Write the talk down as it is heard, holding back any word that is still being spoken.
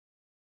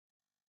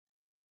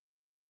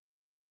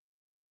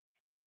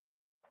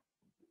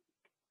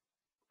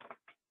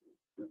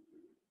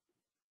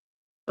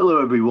Hello,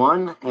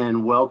 everyone,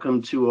 and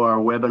welcome to our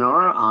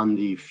webinar on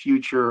the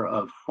future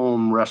of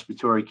home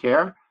respiratory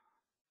care,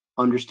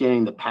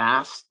 understanding the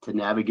past to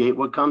navigate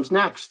what comes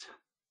next.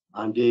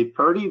 I'm Dave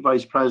Purdy,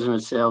 Vice President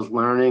of Sales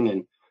Learning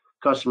and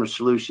Customer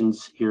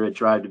Solutions here at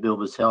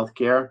DeVilbiss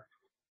Healthcare,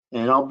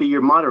 and I'll be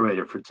your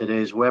moderator for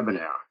today's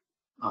webinar.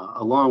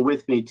 Along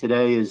with me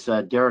today is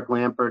Derek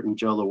Lampert and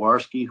Joe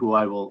Lewarski, who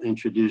I will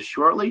introduce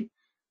shortly,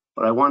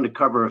 but I wanted to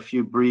cover a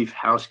few brief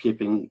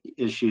housekeeping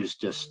issues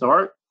to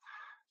start.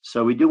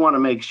 So we do want to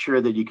make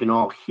sure that you can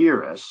all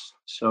hear us.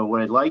 So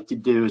what I'd like to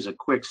do is a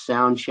quick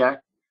sound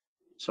check.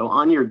 So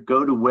on your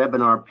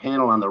GoToWebinar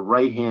panel on the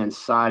right-hand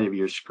side of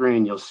your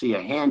screen, you'll see a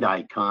hand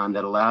icon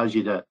that allows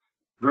you to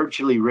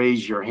virtually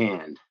raise your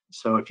hand.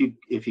 So if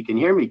you can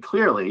hear me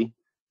clearly,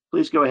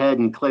 please go ahead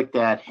and click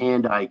that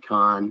hand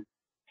icon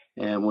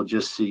and we'll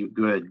just see.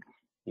 Good.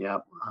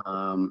 Yep.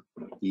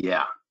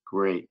 Yeah,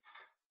 great.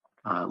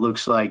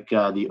 Looks like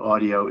the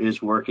audio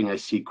is working. I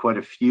see quite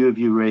a few of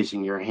you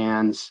raising your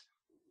hands.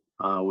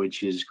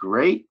 Which is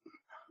great.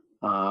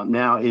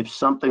 Now, if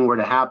something were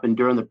to happen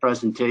during the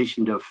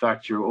presentation to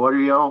affect your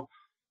audio,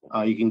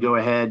 you can go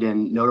ahead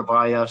and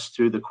notify us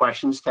through the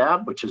questions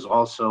tab, which is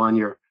also on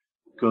your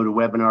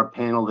GoToWebinar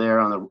panel there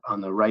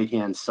on the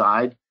right-hand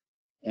side.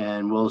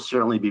 And we'll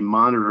certainly be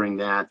monitoring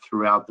that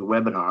throughout the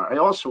webinar. I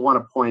also want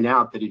to point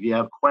out that if you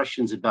have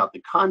questions about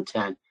the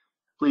content,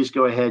 please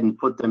go ahead and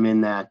put them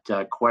in that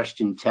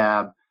question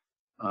tab.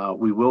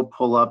 We will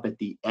pull up at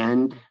the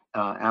end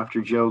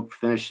after Joe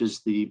finishes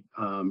the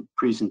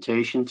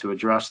presentation to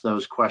address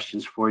those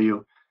questions for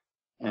you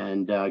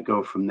and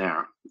go from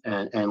there.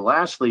 And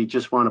lastly,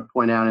 just want to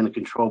point out in the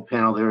control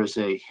panel, there is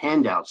a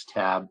handouts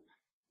tab,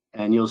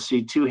 and you'll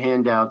see two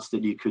handouts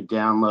that you could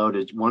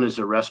download. One is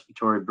a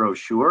respiratory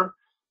brochure,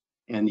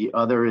 and the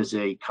other is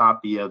a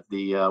copy of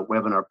the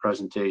webinar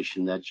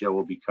presentation that Joe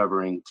will be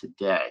covering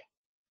today.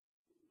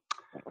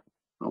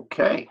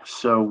 Okay,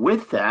 so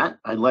with that,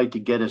 I'd like to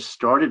get us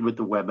started with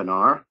the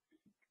webinar.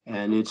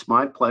 And it's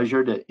my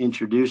pleasure to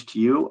introduce to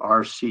you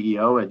our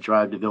CEO at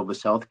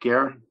DeVilbiss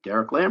Healthcare,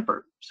 Derek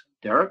Lampert.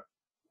 Derek?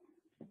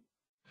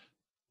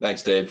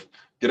 Thanks, Dave.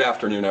 Good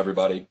afternoon,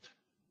 everybody.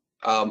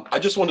 I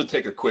just want to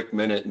take a quick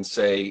minute and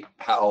say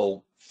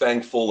how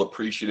thankful,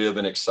 appreciative,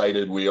 and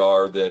excited we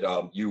are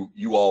that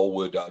you all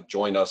would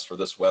join us for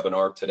this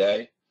webinar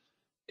today.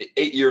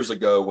 8 years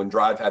ago, when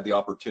Drive had the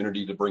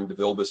opportunity to bring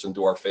DeVilbiss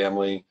into our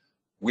family,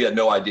 we had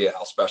no idea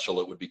how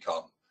special it would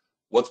become.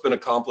 What's been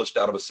accomplished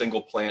out of a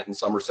single plant in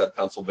Somerset,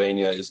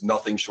 Pennsylvania is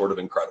nothing short of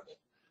incredible.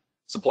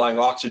 Supplying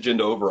oxygen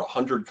to over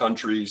 100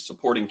 countries,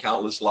 supporting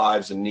countless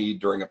lives in need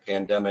during a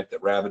pandemic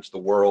that ravaged the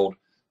world,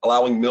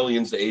 allowing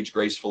millions to age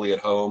gracefully at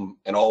home,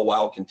 and all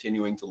while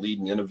continuing to lead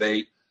and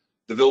innovate,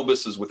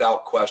 DeVilbiss is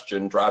without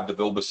question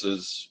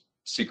DeVilbiss's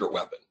secret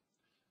weapon.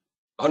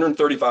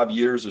 135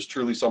 years is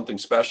truly something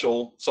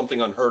special,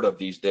 something unheard of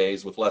these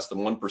days, with less than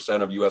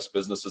 1% of US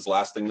businesses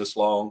lasting this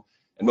long,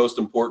 and most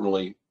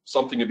importantly,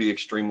 something to be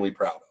extremely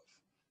proud of.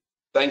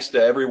 Thanks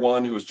to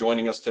everyone who is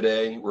joining us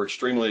today. We're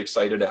extremely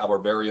excited to have our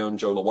very own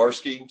Joe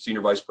Lewarski,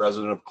 Senior Vice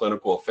President of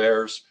Clinical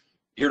Affairs,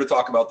 here to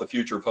talk about the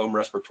future of home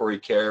respiratory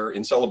care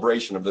in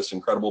celebration of this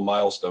incredible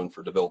milestone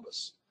for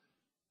DeVilbiss.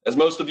 As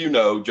most of you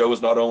know, Joe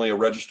is not only a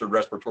registered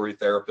respiratory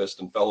therapist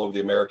and fellow of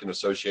the American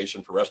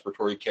Association for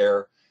Respiratory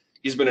Care,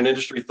 he's been an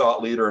industry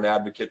thought leader and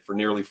advocate for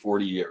nearly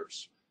 40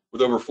 years.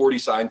 With over 40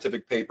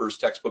 scientific papers,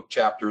 textbook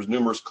chapters,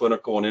 numerous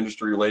clinical and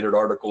industry-related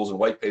articles and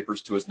white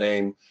papers to his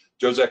name,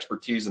 Joe's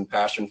expertise and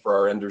passion for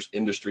our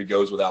industry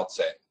goes without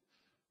saying.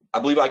 I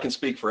believe I can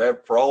speak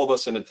for all of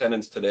us in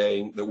attendance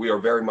today that we are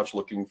very much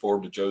looking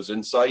forward to Joe's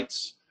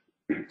insights.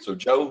 So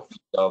Joe,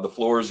 the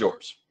floor is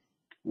yours.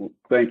 Well,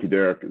 thank you,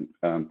 Derek,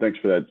 and thanks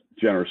for that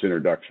generous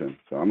introduction.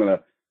 So I'm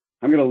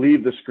gonna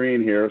leave the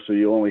screen here so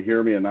you only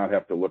hear me and not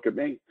have to look at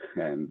me.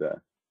 And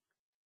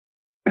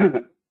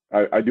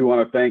I do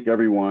want to thank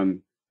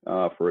everyone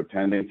for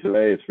attending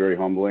today. It's very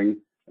humbling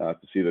to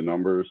see the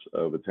numbers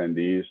of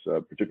attendees,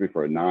 particularly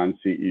for a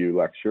non-CEU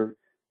lecture.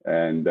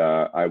 And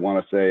I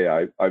want to say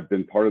I've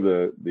been part of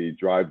the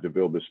Drive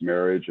DeVilbiss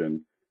marriage,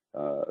 and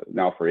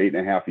now for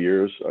 8.5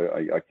 years.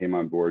 I came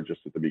on board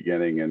just at the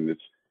beginning, and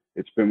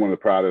it's been one of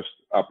the proudest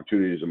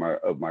opportunities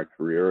of my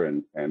career,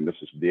 and this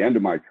is the end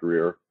of my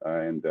career,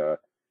 and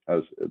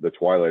as the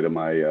twilight of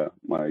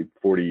my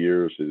 40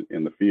 years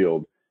in the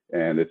field.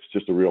 And it's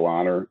just a real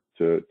honor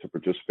to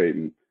participate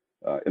in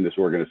this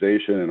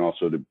organization and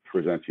also to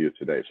present to you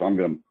today. So I'm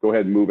going to go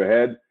ahead and move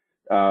ahead.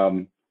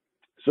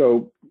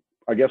 So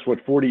I guess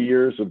what 40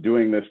 years of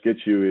doing this gets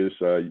you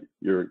is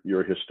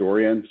you're a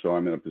historian. So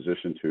I'm in a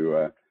position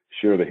to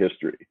share the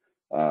history.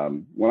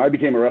 When I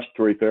became a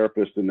respiratory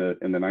therapist in the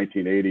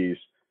 1980s,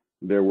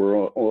 there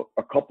were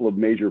a couple of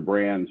major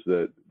brands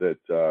that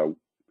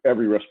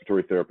every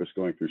respiratory therapist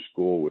going through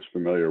school was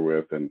familiar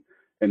with, and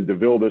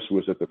DeVilbiss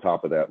was at the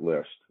top of that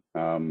list.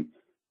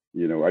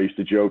 You know, I used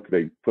to joke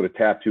they put a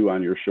tattoo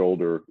on your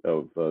shoulder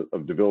of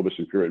DeVilbiss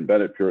and Puritan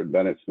Bennett. Puritan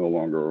Bennett's no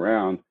longer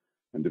around,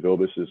 and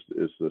DeVilbiss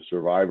is the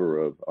survivor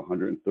of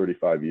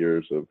 135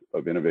 years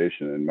of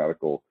innovation in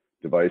medical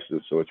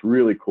devices. So it's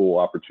really cool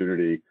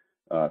opportunity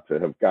to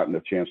have gotten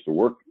a chance to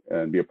work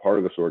and be a part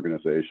of this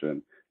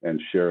organization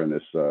and share in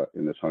this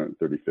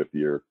 135th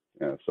year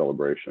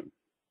celebration.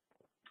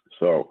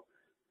 So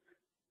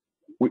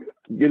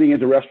getting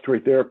into respiratory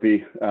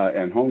therapy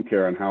and home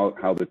care and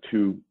how the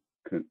two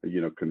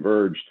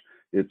converged,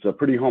 it's a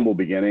pretty humble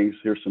beginnings.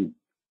 Here's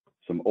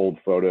some old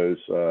photos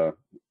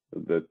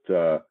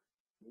that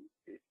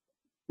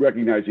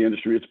recognize the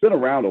industry. It's been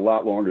around a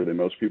lot longer than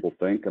most people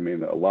think. I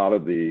mean, a lot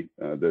of the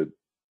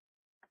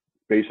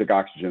basic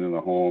oxygen in the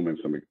home and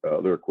some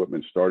other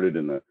equipment started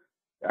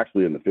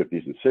actually in the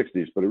 50s and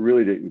 60s, but it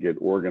really didn't get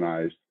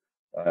organized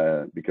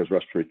because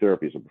respiratory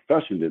therapy as a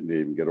profession didn't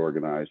even get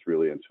organized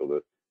really until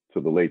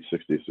the late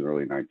 60s and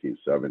early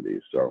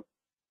 1970s. So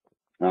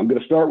I'm going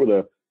to start with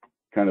a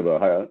kind of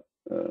a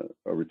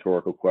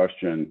rhetorical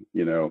question.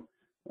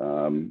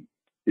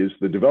 Is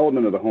the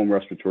development of the home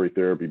respiratory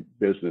therapy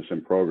business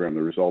and program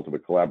the result of a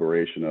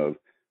collaboration of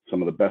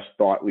some of the best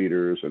thought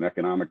leaders and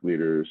economic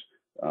leaders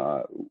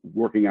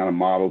working on a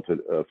model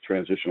of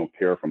transitional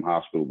care from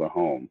hospital to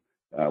home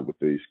with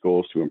these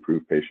goals to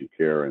improve patient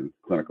care and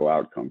clinical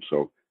outcomes?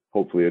 So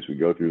hopefully as we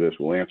go through this,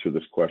 we'll answer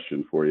this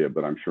question for you,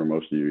 but I'm sure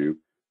most of you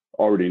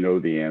already know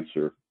the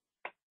answer.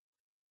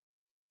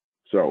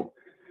 So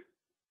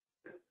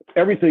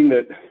everything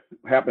that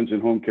happens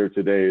in home care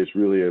today is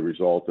really a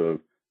result of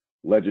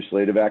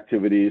legislative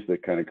activities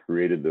that kind of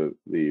created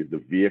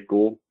the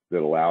vehicle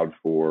that allowed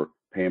for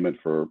payment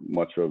for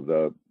much of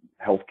the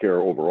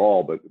healthcare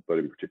overall, but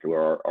in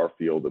particular our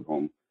field of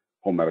home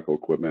medical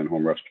equipment,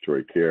 home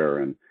respiratory care.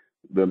 And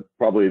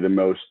probably the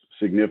most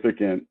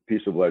significant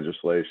piece of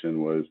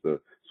legislation was the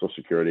Social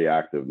Security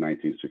Act of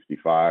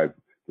 1965.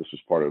 This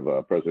was part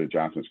of President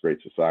Johnson's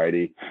Great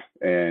Society,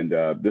 and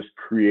this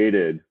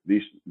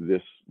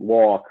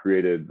law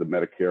created the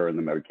Medicare and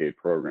the Medicaid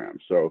program.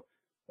 So,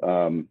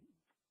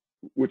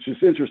 which is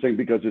interesting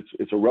because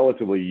it's a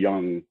relatively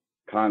young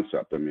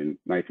concept. I mean,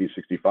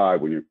 1965,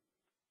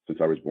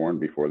 since I was born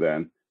before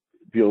then,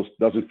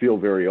 doesn't feel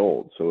very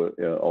old. So,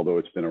 although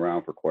it's been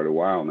around for quite a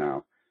while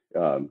now,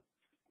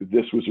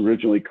 this was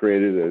originally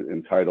created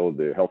entitled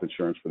the Health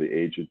Insurance for the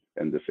Aged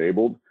and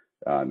Disabled.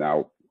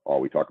 Now all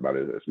we talk about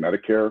is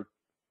Medicare,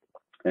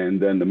 and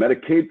then the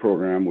Medicaid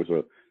program was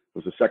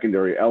a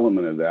secondary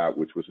element of that,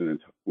 which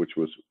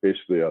was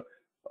basically a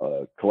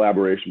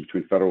collaboration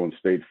between federal and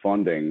state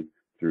funding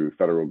through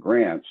federal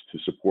grants to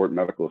support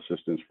medical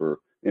assistance for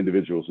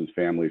individuals and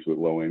families with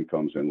low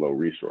incomes and low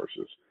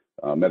resources.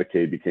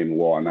 Medicaid became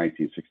law in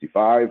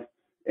 1965,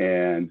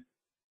 and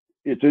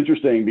it's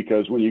interesting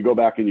because when you go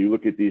back and you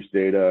look at these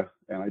data,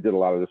 and I did a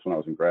lot of this when I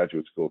was in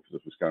graduate school because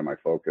this was kind of my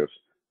focus,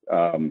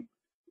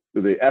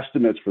 the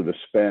estimates for the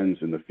spends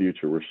in the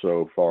future were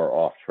so far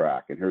off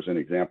track. And here's an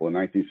example. In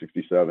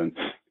 1967,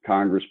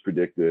 Congress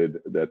predicted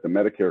that the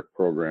Medicare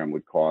program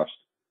would cost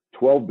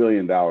 $12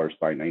 billion by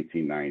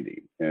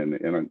 1990. And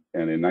in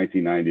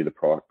 1990, the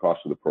cost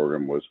of the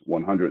program was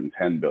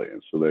 $110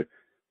 billion. So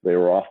they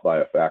were off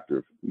by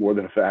more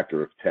than a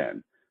factor of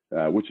 10,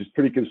 which is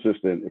pretty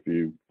consistent if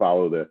you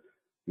follow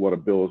what a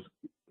bill is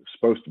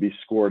supposed to be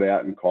scored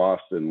at in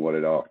cost and what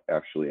it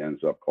actually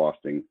ends up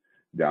costing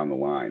down the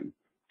line.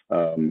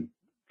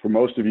 For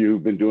most of you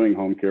who've been doing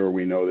home care,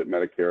 we know that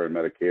Medicare and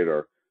Medicaid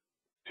are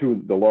two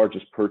of the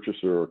largest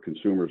purchaser or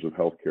consumers of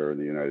healthcare in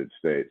the United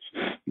States.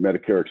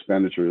 Medicare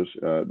expenditures,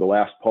 the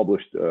last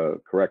published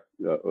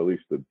at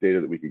least the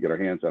data that we could get our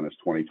hands on is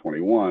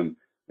 2021,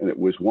 and it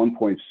was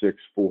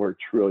 $1.64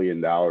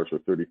 trillion, or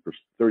 38%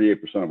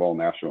 of all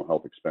national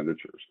health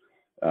expenditures.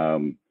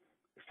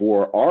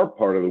 For our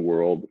part of the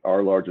world,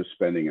 our largest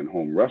spending in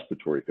home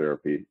respiratory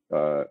therapy,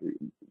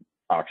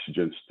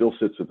 oxygen still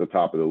sits at the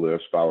top of the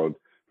list, followed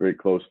very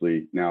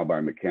closely now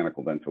by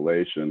mechanical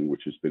ventilation,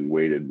 which has been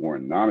weighted more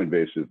in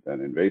non-invasive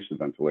than invasive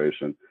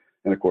ventilation,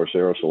 and of course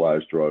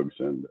aerosolized drugs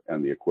and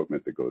the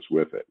equipment that goes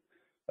with it.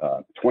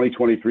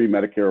 2023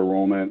 Medicare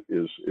enrollment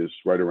is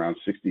right around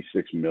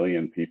 66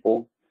 million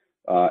people,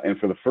 and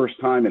for the first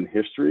time in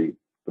history,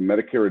 the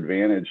Medicare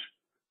Advantage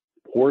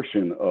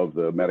portion of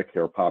the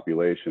Medicare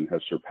population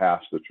has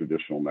surpassed the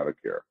traditional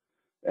Medicare.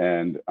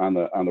 And on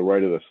the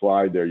right of the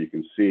slide there, you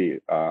can see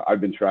I've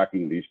been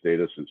tracking these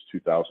data since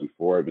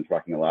 2004. I've been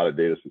tracking a lot of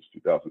data since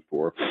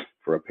 2004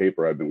 for a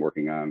paper I've been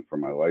working on for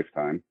my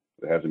lifetime.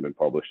 It hasn't been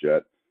published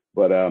yet,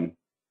 but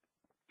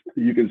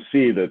you can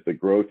see that the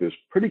growth is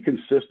pretty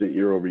consistent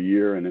year over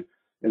year, and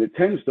it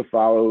tends to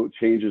follow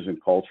changes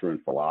in culture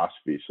and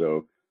philosophy.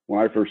 So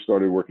when I first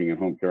started working in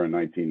home care in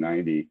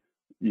 1990,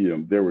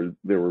 there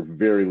were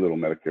very little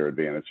Medicare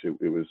Advantage.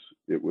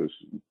 It was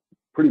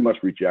pretty much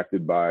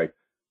rejected by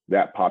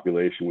that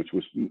population, which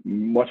was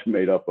much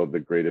made up of the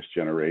greatest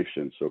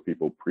generation. So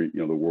people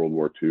the World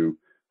War II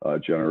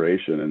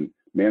generation, and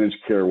managed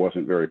care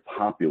wasn't very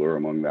popular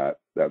among that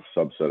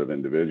subset of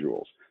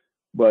individuals.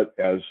 But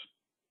as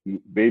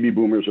baby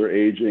boomers are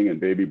aging and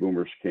baby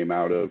boomers came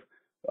out of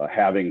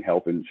having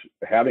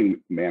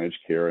managed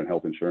care and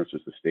health insurance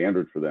as the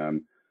standard for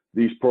them,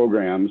 these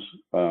programs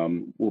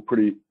were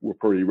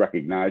pretty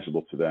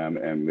recognizable to them,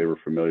 and they were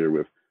familiar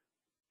with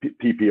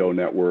PPO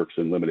networks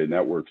and limited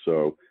networks.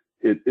 So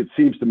it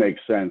seems to make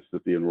sense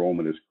that the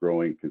enrollment is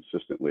growing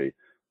consistently.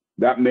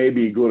 That may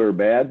be good or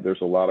bad.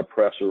 There's a lot of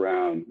press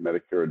around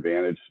Medicare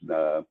Advantage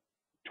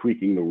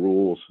tweaking the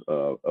rules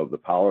of the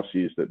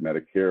policies that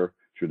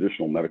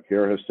traditional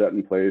Medicare has set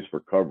in place for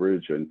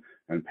coverage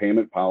and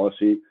payment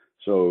policy.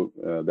 So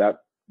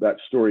that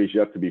story is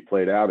yet to be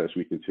played out as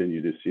we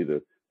continue to see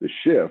the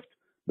shift.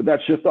 But that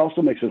shift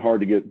also makes it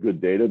hard to get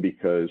good data,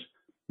 because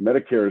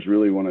Medicare is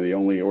really one of the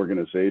only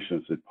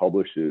organizations that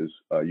publishes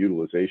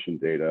utilization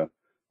data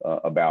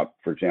about,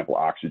 for example,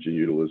 oxygen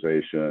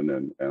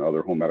utilization and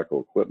other home medical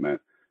equipment.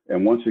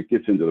 And once it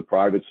gets into the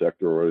private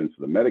sector or into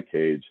the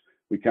Medicaids,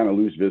 we kind of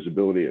lose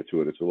visibility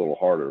to it. It's a little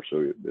harder.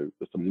 So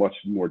it's a much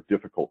more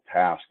difficult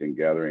task in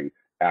gathering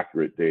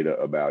accurate data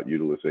about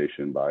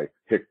utilization by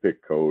HCPCS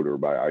code or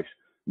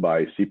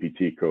by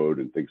CPT code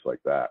and things like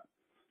that.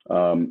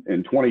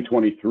 In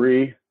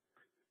 2023,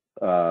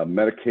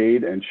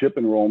 Medicaid and CHIP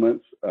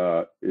enrollments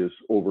is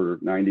over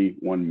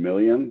 91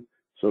 million.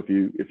 So if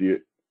you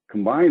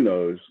combine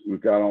those,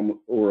 we've got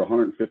over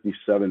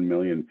 157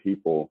 million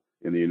people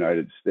in the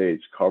United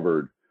States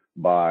covered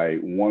by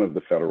one of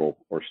the federal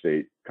or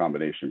state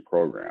combination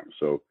programs.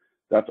 So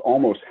that's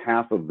almost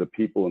half of the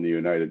people in the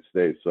United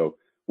States. So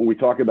when we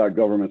talk about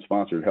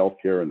government-sponsored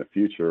healthcare in the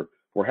future,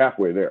 we're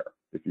halfway there,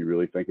 if you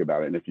really think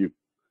about it. And if you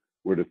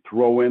were to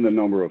throw in the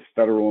number of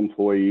federal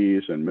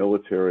employees and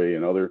military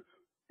and other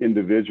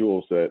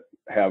individuals that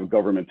have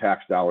government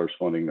tax dollars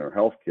funding their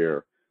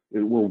healthcare,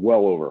 we're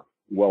well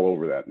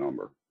over that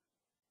number.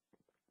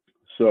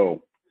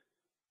 So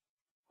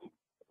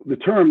the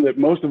term that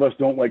most of us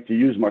don't like to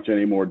use much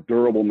anymore,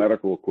 durable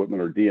medical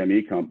equipment or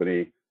DME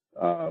company,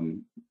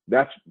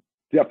 that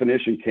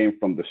definition came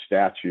from the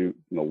statute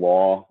and the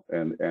law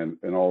and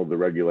all of the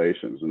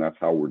regulations, and that's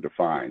how we're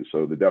defined.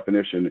 So the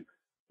definition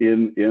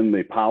in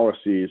the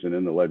policies and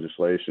in the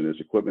legislation is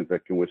equipment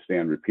that can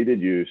withstand repeated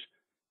use,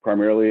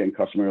 primarily and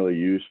customarily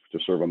used to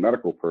serve a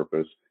medical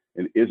purpose,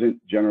 and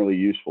isn't generally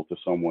useful to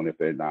someone if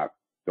they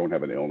don't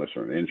have an illness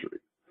or an injury.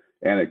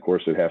 And of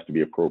course, it has to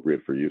be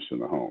appropriate for use in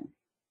the home.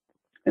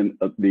 And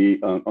the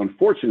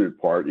unfortunate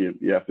part,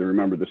 you have to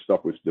remember this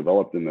stuff was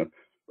developed in the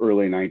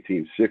early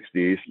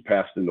 1960s,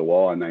 passed into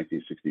law in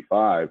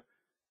 1965.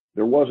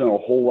 There wasn't a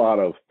whole lot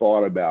of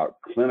thought about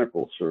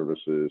clinical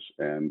services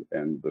and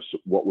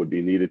what would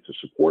be needed to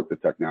support the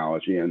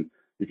technology. And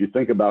if you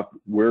think about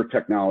where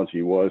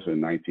technology was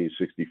in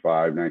 1965,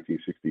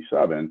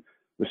 1967,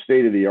 the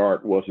state of the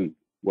art wasn't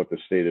what the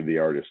state of the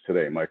art is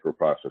today.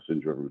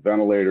 Microprocessor-driven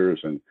ventilators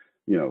and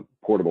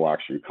portable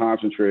oxygen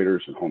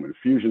concentrators and home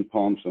infusion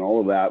pumps and all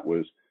of that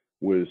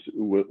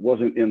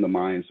wasn't in the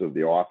minds of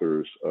the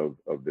authors of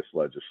this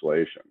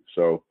legislation.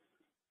 So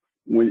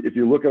if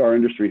you look at our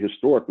industry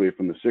historically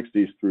from the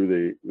 60s through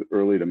the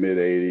early to mid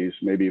 80s,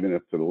 maybe even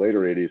up to the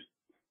later 80s,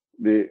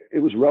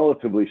 it was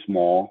relatively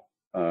small,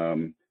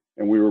 and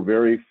we were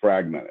very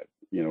fragmented,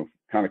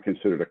 kind of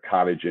considered a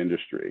cottage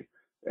industry.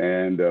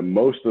 And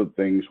most of the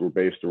things were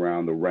based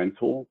around the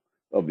rental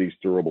of these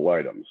durable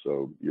items.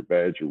 So your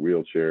beds, your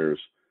wheelchairs,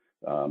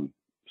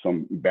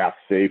 some bath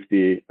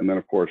safety, and then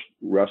of course,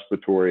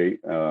 respiratory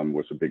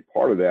was a big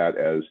part of that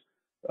as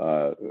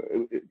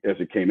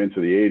it came into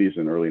the 80s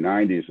and early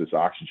 90s, as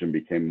home oxygen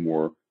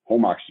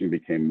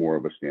became more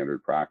of a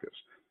standard practice.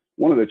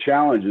 One of the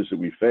challenges that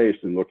we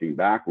faced in looking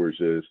backwards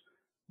is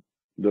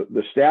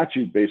the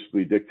statute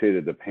basically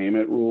dictated the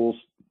payment rules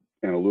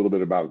and a little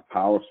bit about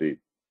policy.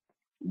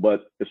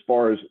 But as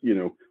far as,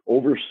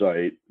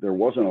 oversight, there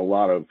wasn't a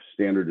lot of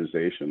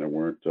standardization. There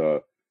weren't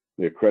the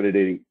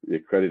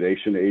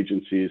accreditation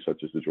agencies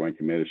such as the Joint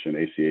Commission,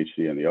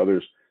 ACHC, and the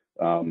others.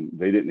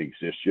 They didn't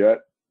exist yet.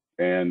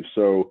 And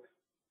so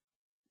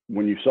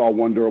when you saw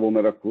one durable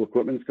medical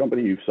equipment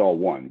company, you saw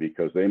one,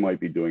 because they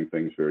might be doing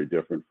things very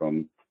different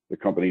from the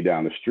company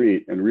down the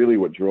street. And really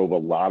what drove a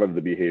lot of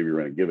the behavior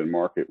in a given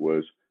market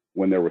was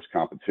when there was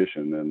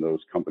competition and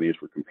those companies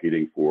were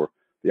competing for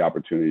the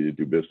opportunity to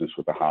do business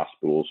with the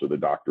hospitals or the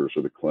doctors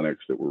or the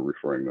clinics that were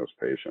referring those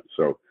patients.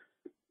 So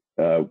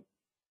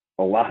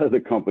a lot of the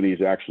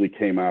companies actually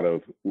came out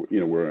of,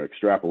 were an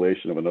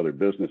extrapolation of another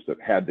business that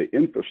had the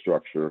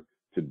infrastructure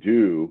to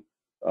do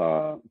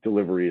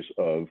deliveries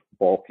of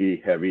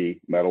bulky,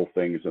 heavy metal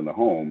things in the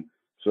home.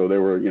 So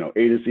there were, A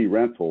to Z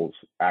rentals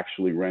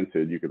actually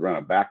rented. You could rent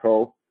a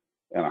backhoe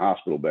and a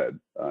hospital bed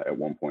at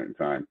one point in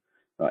time.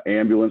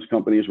 Ambulance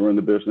companies were in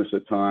the business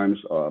at times.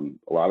 A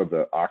lot of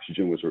the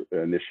oxygen was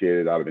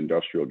initiated out of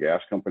industrial gas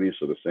companies.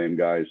 So the same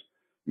guys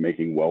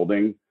making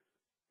welding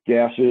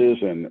gases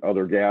and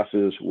other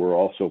gases were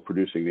also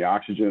producing the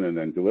oxygen and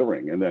then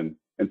delivering.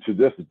 And to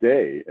this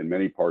day, in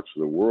many parts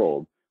of the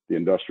world, the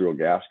industrial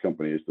gas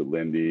companies, the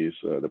Linde's,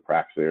 the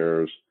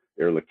Praxairs,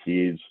 Air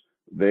Liquides,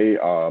 they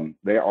are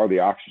the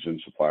oxygen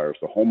suppliers,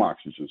 the home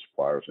oxygen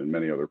suppliers in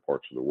many other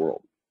parts of the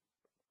world.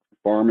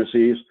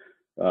 Pharmacies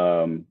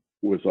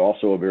was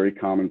also a very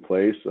common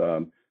place.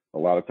 A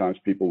lot of times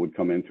people would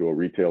come into a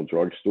retail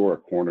drugstore, a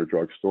corner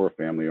drugstore,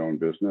 family-owned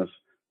business,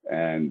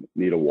 and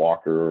need a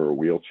walker or a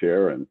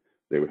wheelchair. And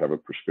they would have a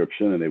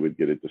prescription and they would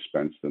get it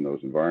dispensed in those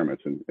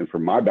environments. And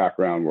from my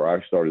background, where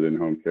I started in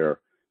home care,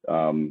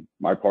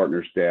 my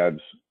partner's dads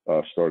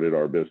started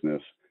our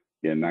business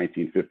in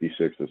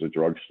 1956 as a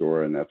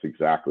drugstore, and that's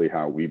exactly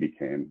how we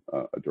became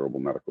a durable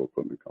medical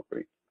equipment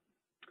company.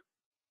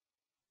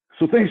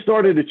 So things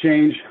started to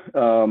change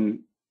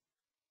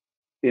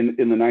in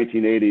the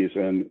 1980s,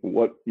 and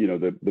what, you know,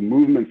 the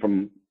movement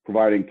from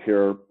providing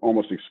care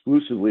almost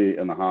exclusively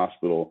in the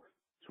hospital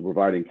to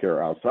providing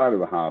care outside of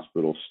the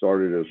hospital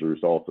started as a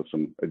result of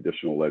some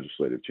additional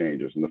legislative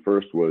changes. And the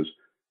first was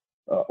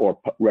or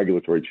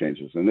regulatory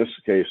changes. In this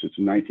case, it's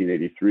in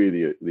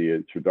 1983, the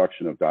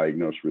introduction of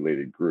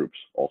diagnosis-related groups,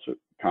 also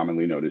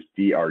commonly known as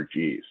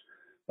DRGs.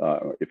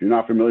 If you're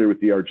not familiar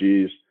with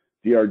DRGs,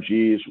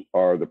 DRGs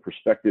are the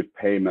prospective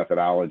pay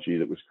methodology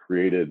that was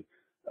created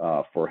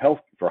for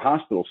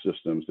hospital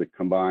systems that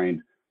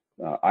combined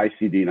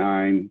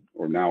ICD-9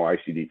 or now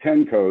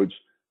ICD-10 codes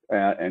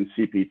and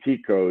CPT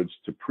codes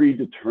to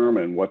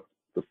predetermine what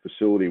the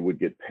facility would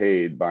get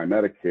paid by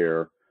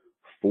Medicare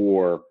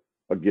for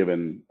a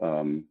given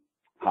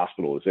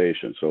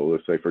hospitalization. So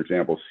let's say, for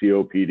example,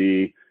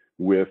 COPD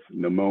with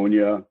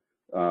pneumonia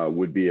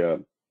would be a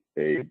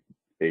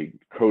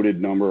coded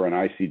number, an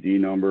ICD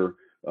number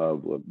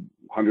of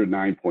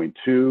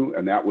 109.2,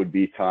 and that would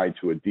be tied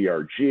to a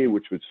DRG,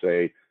 which would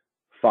say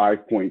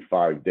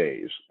 5.5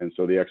 days. And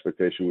so the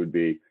expectation would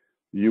be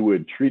you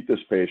would treat this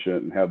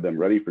patient and have them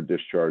ready for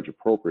discharge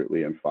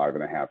appropriately in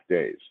 5.5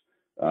 days.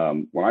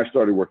 When I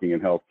started working in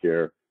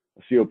healthcare,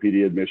 a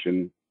COPD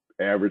admission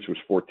average was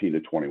 14 to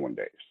 21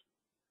 days.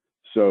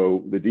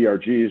 So the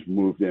DRGs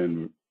moved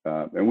in,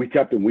 and we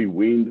kept them.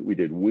 We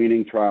did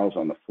weaning trials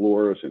on the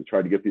floors and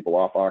tried to get people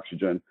off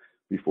oxygen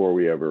before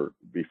we ever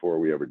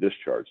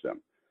discharged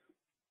them.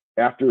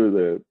 After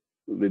the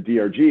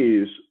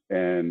DRGs,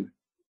 and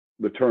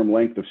the term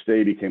length of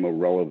stay became a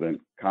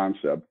relevant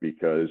concept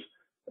because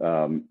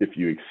if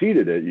you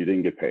exceeded it, you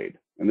didn't get paid,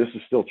 and this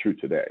is still true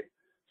today.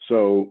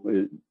 So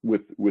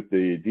with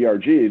the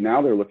DRG,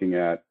 now they're looking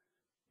at,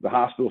 the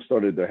hospital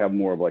started to have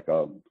more of like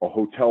a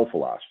hotel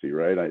philosophy,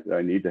 right?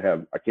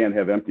 I can't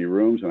have empty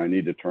rooms, and I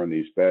need to turn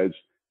these beds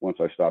once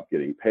I stop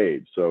getting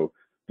paid. So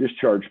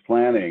discharge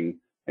planning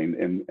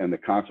and the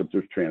concept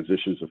of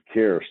transitions of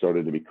care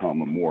started to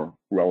become a more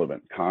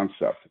relevant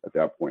concept at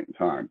that point in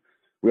time.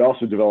 We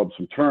also developed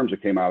some terms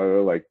that came out of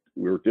it, like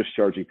we were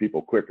discharging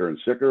people quicker and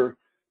sicker,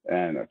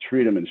 and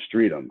treat them and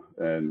street them.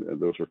 And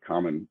those were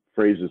common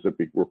phrases that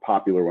were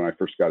popular when I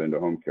first got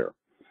into home care.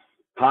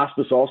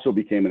 Hospice also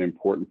became an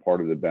important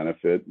part of the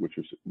benefit, which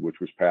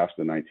was passed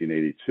in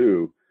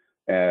 1982,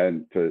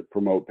 and to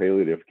promote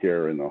palliative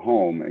care in the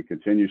home, and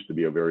continues to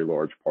be a very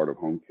large part of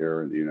home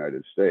care in the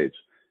United States.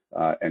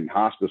 And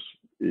hospice,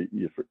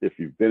 if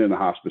you've been in the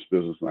hospice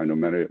business, and I know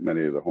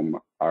many of the home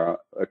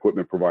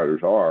equipment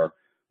providers are,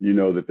 you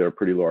know that they're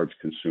pretty large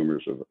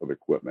consumers of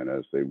equipment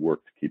as they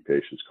work to keep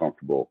patients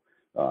comfortable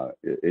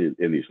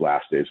in these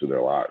last days of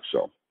their lives.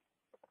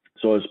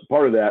 So as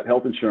part of that,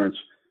 health insurance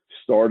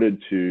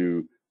started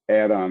to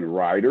add on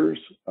riders.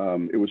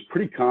 It was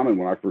pretty common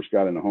when I first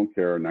got into home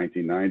care in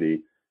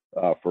 1990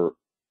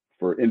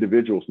 for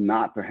individuals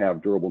not to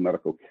have durable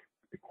medical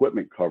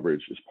equipment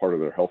coverage as part of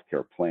their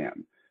healthcare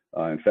plan.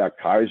 In fact,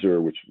 Kaiser,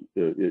 which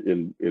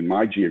in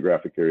my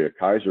geographic area,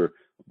 Kaiser,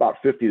 about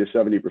 50 to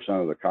 70%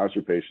 of the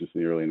Kaiser patients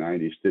in the early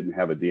 90s didn't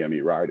have a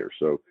DME rider.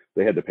 So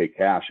they had to pay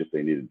cash if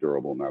they needed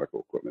durable medical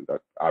equipment. That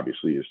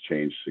obviously has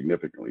changed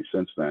significantly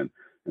since then.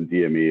 And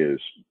DME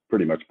is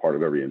pretty much part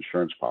of every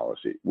insurance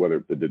policy,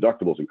 whether the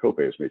deductibles and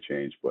copays may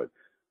change, but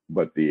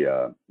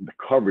the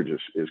coverage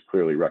is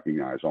clearly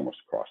recognized almost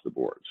across the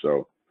board.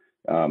 So,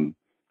 and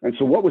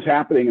so what was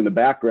happening in the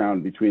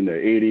background between the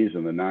 80s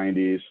and the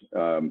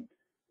 90s,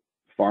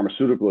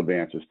 pharmaceutical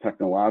advances,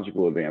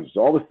 technological advances,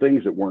 all the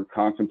things that weren't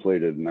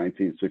contemplated in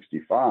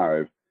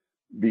 1965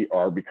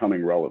 are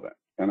becoming relevant.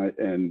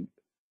 And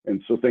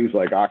so things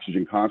like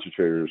oxygen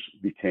concentrators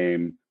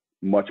became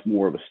much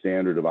more of a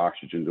standard of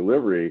oxygen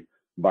delivery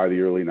by the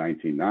early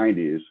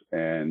 1990s,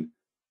 and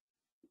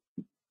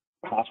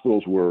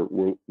hospitals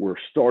were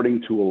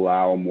starting to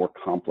allow more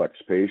complex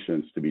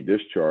patients to be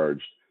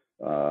discharged,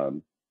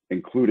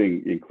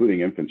 including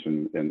infants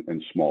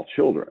and small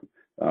children.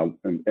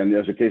 And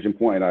as a case in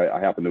point, I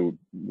happen to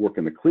work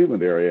in the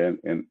Cleveland area,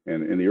 and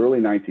in the early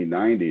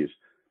 1990s,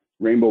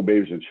 Rainbow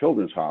Babies and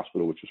Children's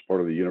Hospital, which was part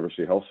of the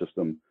University Health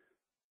System,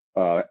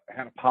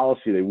 had a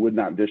policy they would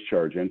not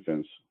discharge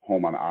infants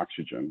home on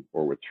oxygen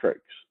or with trachs.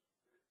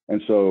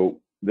 And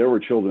so there were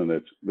children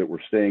that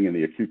were staying in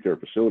the acute care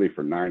facility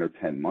for 9 or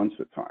 10 months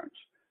at times.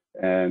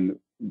 And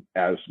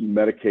as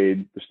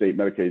Medicaid, the state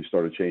Medicaid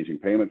started changing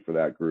payment for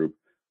that group,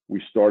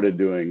 we started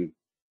doing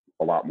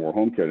a lot more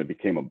home care, and it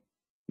became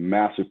a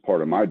massive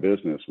part of my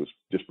business, was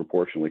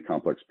disproportionately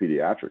complex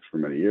pediatrics for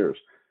many years.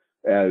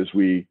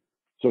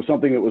 So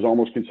something that was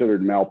almost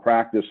considered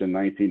malpractice in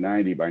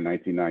 1990, by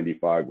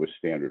 1995 was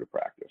standard of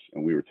practice.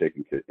 And we were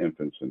taking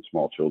infants and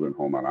small children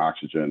home on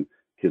oxygen,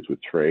 kids with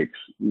trachs,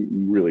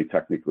 really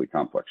technically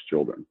complex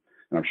children.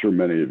 And I'm sure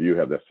many of you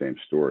have that same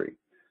story.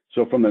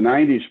 So from the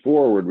 90s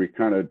forward, we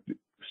kind of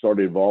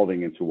started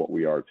evolving into what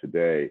we are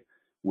today,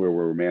 where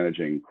we're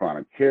managing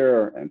chronic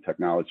care and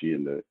technology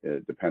and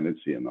the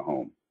dependency in the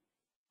home.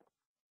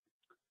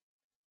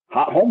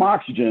 Home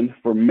oxygen,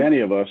 for many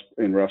of us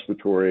in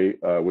respiratory,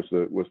 was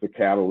the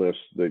catalyst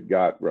that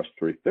got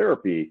respiratory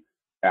therapy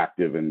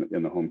active in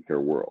the home care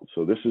world.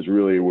 So this is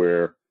really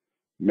where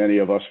many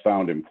of us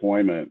found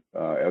employment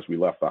as we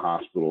left the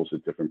hospitals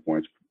at different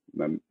points.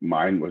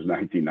 Mine was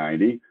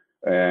 1990,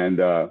 and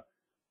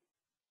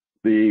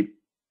the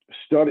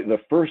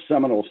first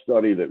seminal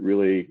study that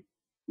really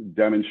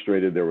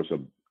demonstrated there was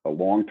a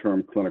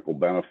long-term clinical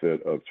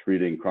benefit of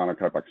treating chronic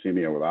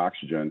hypoxemia with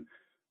oxygen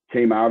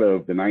came out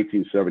of the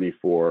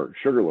 1974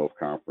 Sugarloaf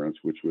Conference,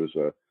 which was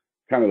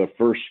kind of the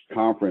first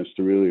conference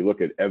to really look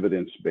at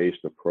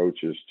evidence-based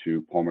approaches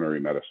to pulmonary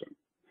medicine.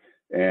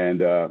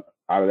 And out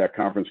of that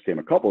conference came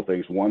a couple of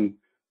things. One,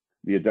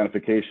 the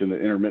identification that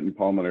intermittent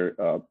pulmonary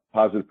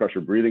positive pressure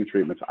breathing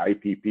treatments,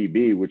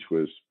 IPPB, which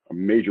was a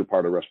major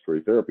part of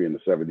respiratory therapy in the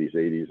 70s,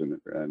 80s,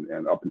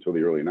 and up until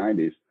the early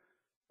 90s,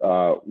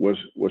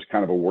 was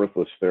kind of a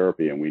worthless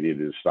therapy, and we needed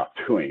to stop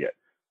doing it.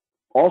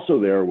 Also,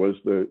 there was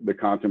the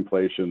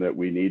contemplation that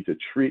we need to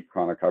treat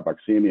chronic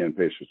hypoxemia in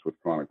patients with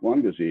chronic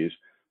lung disease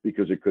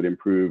because it could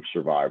improve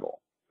survival.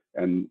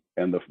 And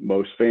the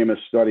most famous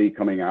study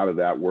coming out of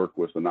that work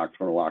was the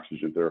nocturnal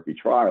oxygen therapy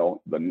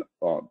trial,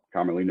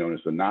 commonly known as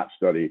the NOT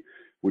study,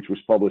 which was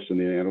published in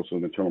the Annals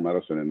of Internal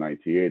Medicine in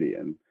 1980.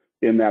 And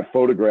in that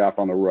photograph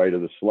on the right of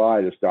the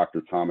slide is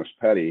Dr. Thomas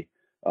Petty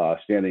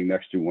standing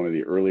next to one of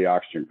the early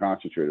oxygen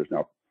concentrators.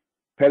 Now,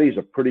 Petty's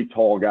a pretty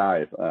tall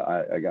guy.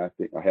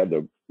 I had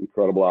the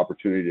incredible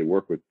opportunity to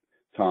work with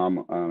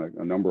Tom on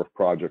a number of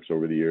projects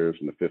over the years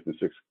in the 5th and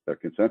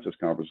 6th consensus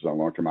conferences on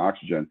long-term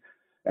oxygen.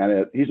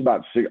 And he's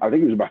about I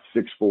think he was about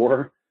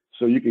 6'4",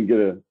 so you can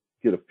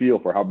get a feel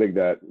for how big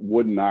that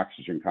wooden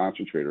oxygen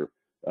concentrator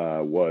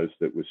was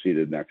that was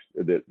seated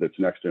that's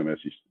next to him as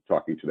he's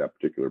talking to that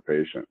particular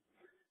patient.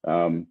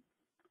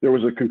 There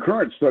was a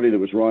concurrent study that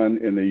was run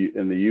in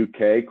the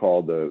UK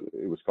called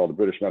the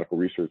British Medical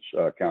Research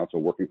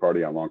Council Working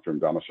Party on Long-Term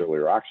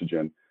Domiciliary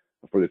Oxygen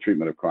for the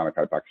treatment of chronic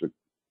hypoxic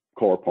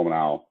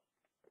pulmonale,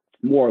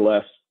 more or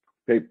less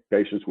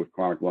patients with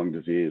chronic lung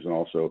disease and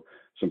also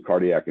some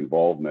cardiac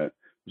involvement.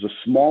 It was a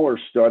smaller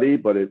study,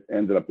 but it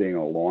ended up being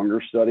a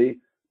longer study.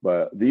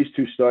 But these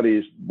two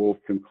studies both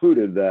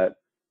concluded that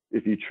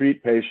if you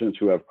treat patients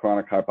who have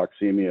chronic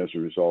hypoxemia as a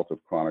result of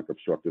chronic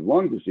obstructive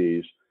lung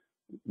disease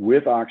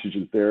with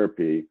oxygen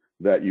therapy,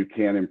 that you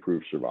can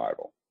improve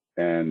survival.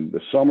 And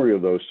the summary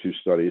of those two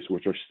studies,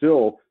 which are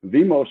still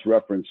the most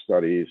referenced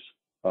studies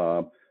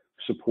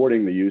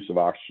supporting the use of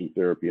oxygen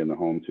therapy in the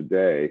home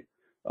today,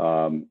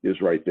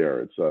 is right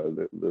there. It's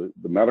the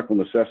medical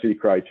necessity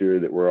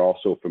criteria that we're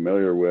also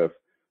familiar with,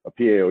 a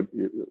PaO,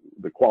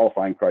 the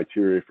qualifying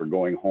criteria for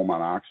going home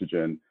on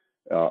oxygen,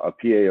 a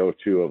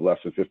PaO2 of less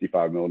than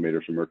 55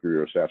 millimeters of mercury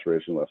or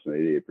saturation less than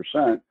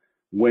 88%,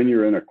 when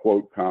you're in a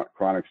quote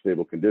chronic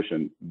stable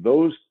condition.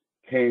 Those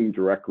came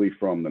directly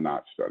from the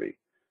NOT study.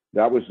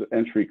 That was the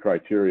entry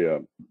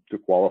criteria to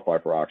qualify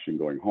for oxygen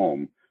going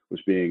home,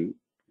 was being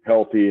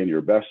healthy in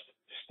your best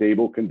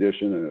stable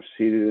condition and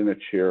seated in a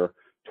chair,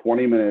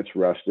 20 minutes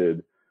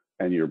rested,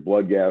 and your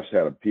blood gas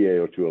had a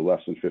PaO2 of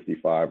less than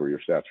 55 or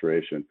your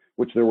saturation,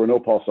 which there were no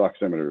pulse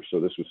oximeters.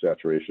 So this was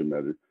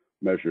saturation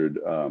measured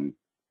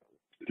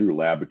through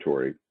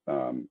laboratory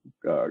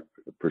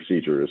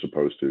procedure as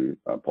opposed to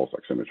pulse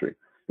oximetry.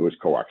 It was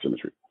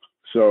co-oximetry.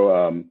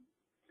 So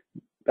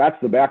that's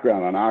the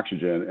background on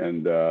oxygen.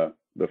 And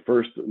the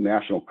first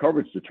national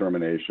coverage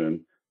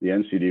determination, the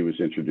NCD, was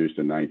introduced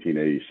in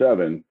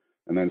 1987.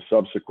 And then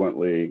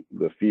subsequently,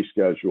 the fee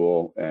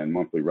schedule and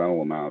monthly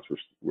rental amounts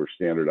were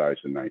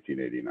standardized in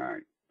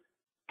 1989,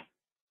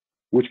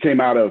 which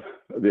came out of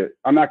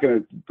I'm not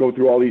going to go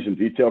through all these in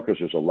detail because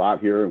there's a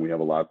lot here and we have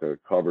a lot to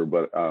cover,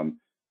 but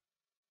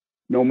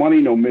no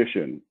money, no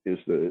mission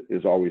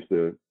is always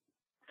the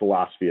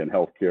philosophy in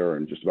healthcare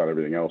and just about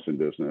everything else in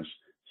business.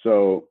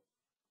 So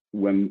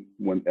when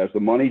as the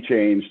money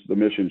changed, the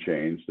mission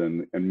changed,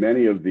 and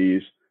many of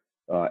these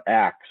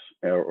acts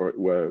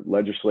or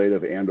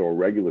legislative and or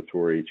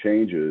regulatory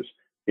changes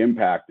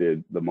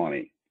impacted the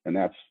money, and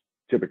that's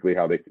typically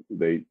how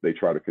they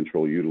try to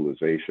control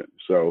utilization.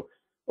 So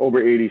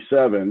over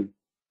 87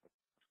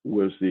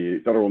 was the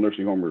Federal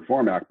Nursing Home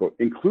Reform Act, but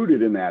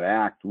included in that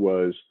act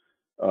was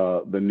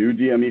the new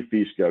DME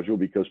fee schedule,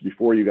 because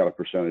before you got a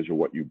percentage of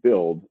what you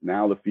billed,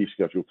 now the fee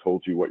schedule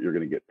told you what you're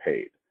going to get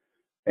paid.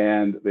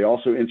 And they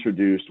also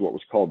introduced what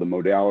was called the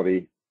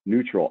modality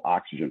neutral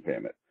oxygen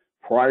payment.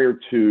 Prior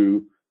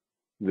to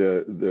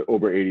the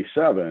over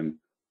 87,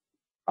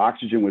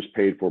 oxygen was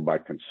paid for by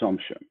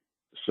consumption.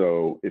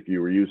 So if you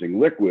were using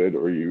liquid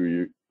or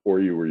you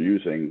were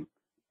using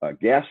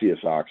gaseous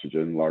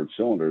oxygen, large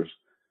cylinders,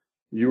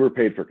 you were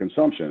paid for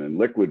consumption. And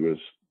liquid was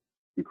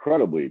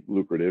incredibly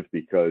lucrative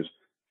because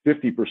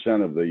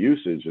 50% of the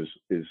usage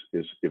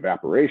is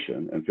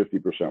evaporation and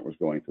 50% was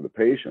going to the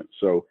patient.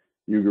 So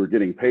you were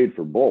getting paid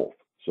for both.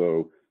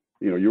 So,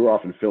 you were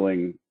often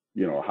filling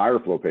a higher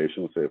flow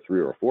patient, let's say a 3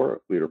 or a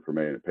 4 liter per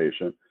minute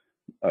patient,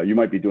 you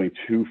might be doing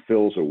 2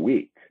 fills a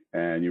week,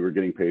 and you were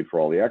getting paid for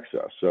all the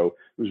excess. So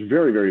it was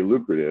very, very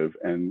lucrative.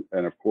 And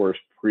of course,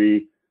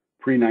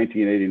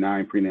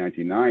 pre-1989,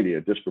 pre-1990,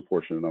 a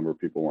disproportionate number of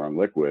people were on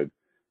liquid.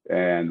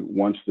 And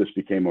once this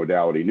became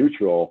modality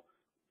neutral,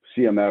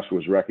 CMS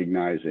was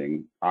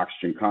recognizing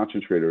oxygen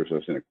concentrators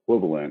as an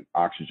equivalent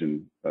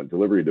oxygen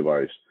delivery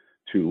device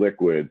to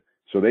liquid.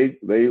 So they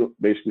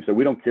basically said,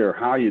 we don't care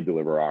how you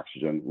deliver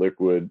oxygen,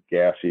 liquid,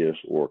 gaseous,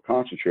 or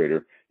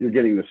concentrator, you're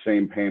getting the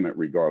same payment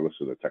regardless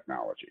of the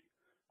technology.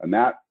 And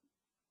that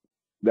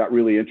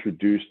really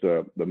introduced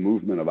the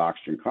movement of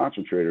oxygen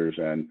concentrators,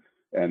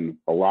 and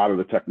a lot of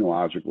the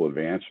technological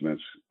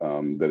advancements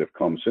that have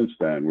come since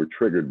then were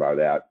triggered by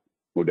that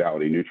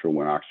modality neutral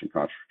when oxygen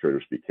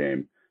concentrators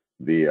became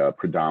the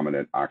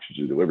predominant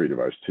oxygen delivery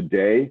device.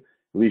 Today,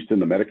 at least in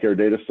the Medicare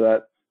data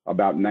set,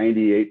 about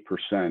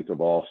 98% of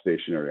all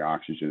stationary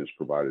oxygen is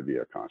provided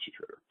via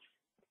concentrator.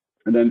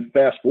 And then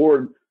fast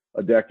forward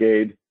a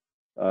decade,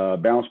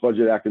 Balanced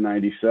Budget Act of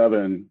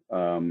 97,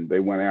 they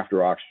went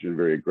after oxygen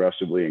very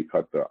aggressively and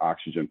cut the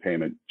oxygen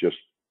payment just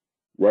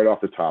right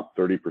off the top,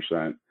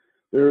 30%.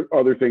 There are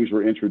other things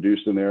were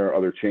introduced in there,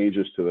 other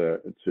changes to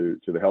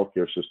the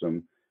healthcare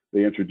system.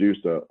 They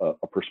introduced a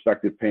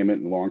prospective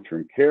payment in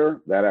long-term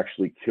care. That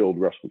actually killed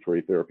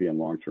respiratory therapy in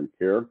long-term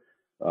care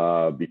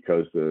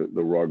because the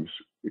RUGs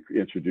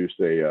introduced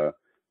a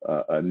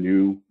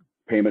new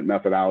payment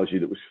methodology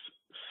that was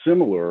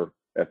similar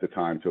at the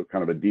time to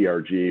kind of a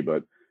DRG,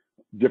 but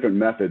different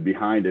method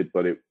behind it.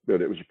 But it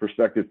was a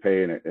prospective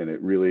pay, and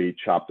it really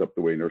chopped up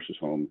the way nurses'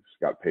 homes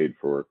got paid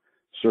for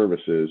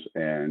services.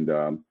 And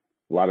a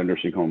lot of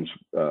nursing homes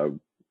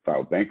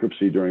filed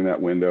bankruptcy during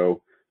that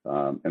window.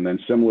 And then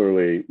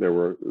similarly, there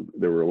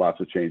were lots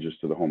of changes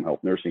to the Home Health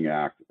Nursing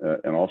Act,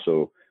 and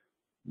also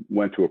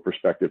went to a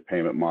prospective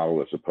payment model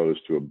as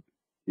opposed to a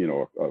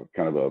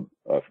kind of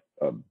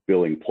a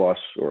billing plus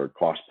or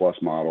cost plus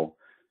model.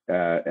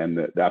 And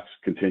that's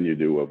continued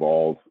to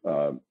evolve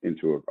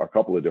into a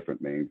couple of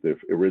different names. The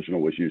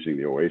original was using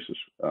the OASIS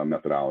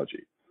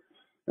methodology.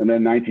 And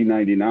then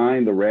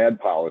 1999, the RAD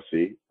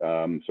policy.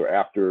 So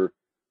after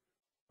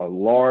a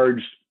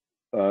large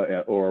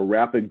or a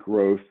rapid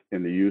growth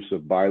in the use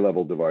of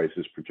bi-level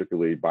devices,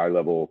 particularly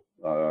bi-level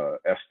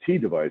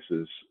ST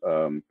devices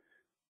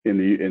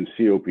in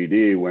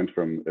COPD, went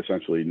from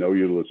essentially no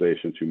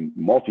utilization to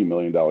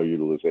multi-million-dollar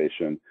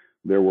utilization.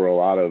 There were a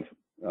lot of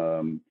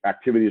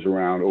activities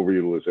around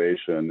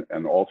overutilization,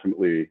 and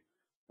ultimately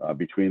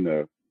between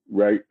the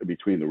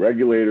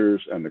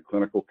regulators and the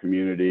clinical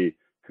community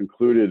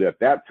concluded at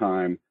that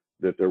time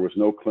that there was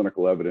no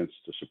clinical evidence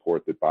to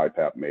support that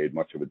BiPAP made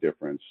much of a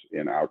difference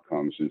in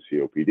outcomes in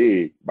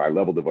COPD by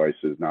level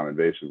devices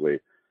non-invasively.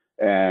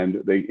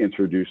 And they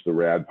introduced the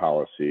RAD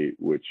policy,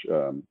 which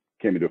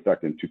came into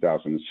effect in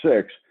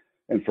 2006.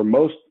 And for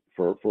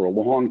a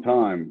long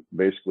time,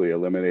 basically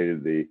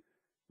eliminated the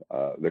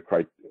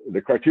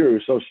criteria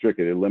was so strict,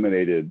 it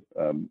eliminated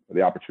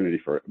the opportunity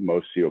for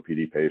most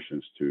COPD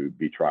patients to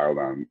be trialed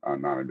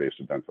on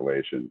non-invasive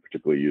ventilation,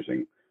 particularly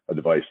using a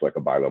device like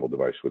a bi-level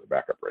device with a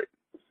backup rate.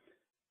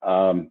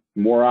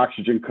 More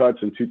oxygen cuts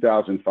in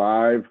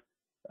 2005,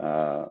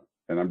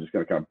 and I'm just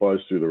going to kind of buzz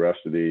through the rest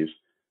of these.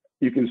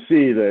 You can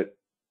see that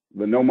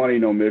the no money,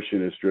 no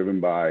mission is driven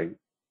by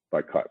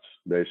cuts.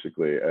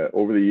 Basically,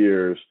 over the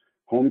years,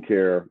 home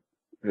care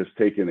has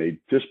taken a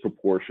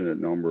disproportionate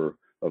number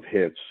of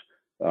hits,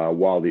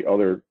 while the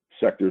other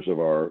sectors of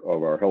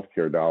our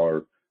healthcare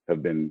dollar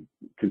have been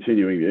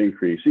continuing to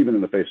increase, even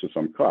in the face of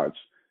some cuts.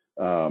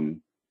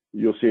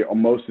 You'll see on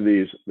most of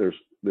these, there's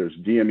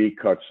DME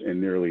cuts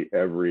in nearly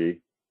every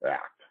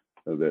act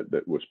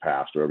that was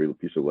passed, or every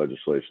piece of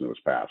legislation that was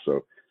passed.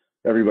 So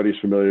everybody's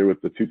familiar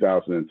with the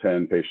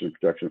 2010 Patient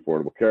Protection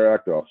Affordable Care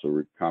Act,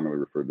 also commonly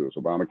referred to as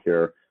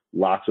Obamacare.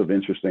 Lots of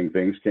interesting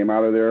things came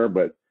out of there,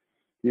 but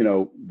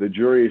the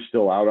jury is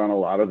still out on a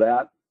lot of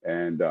that,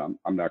 and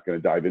I'm not going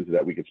to dive into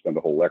that. We could spend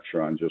a whole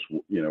lecture on just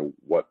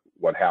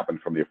what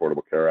happened from the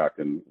Affordable Care Act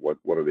and what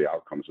are the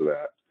outcomes of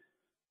that.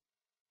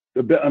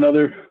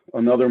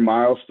 Another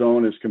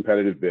milestone is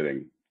competitive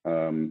bidding.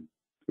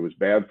 It was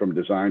bad from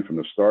design from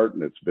the start,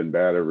 and it's been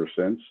bad ever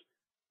since.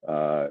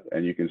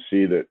 And you can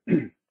see that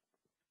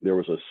there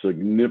was a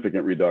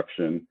significant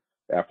reduction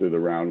after the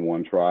round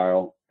 1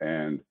 trial,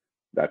 and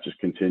that just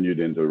continued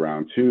into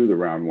round 2, the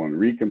round 1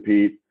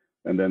 recompete,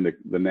 and then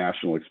the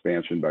national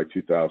expansion by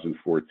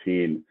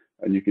 2014.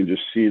 And you can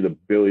just see the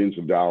billions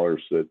of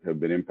dollars that have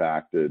been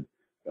impacted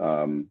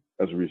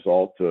as a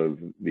result of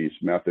these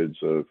methods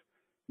of,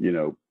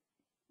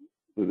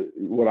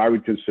 what I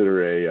would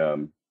consider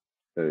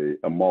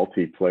a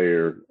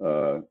multiplayer,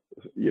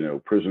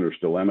 prisoner's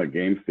dilemma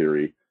game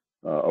theory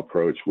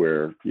approach,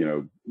 where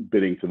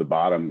bidding to the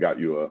bottom got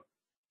you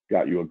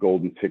a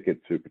golden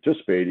ticket to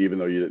participate, even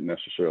though you didn't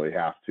necessarily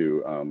have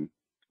to.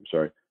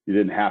 You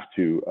didn't have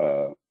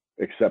to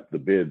accept the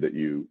bid that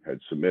you had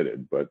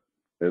submitted. But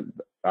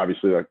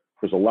obviously,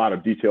 there's a lot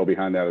of detail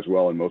behind that as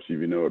well, and most of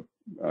you know it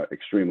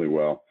extremely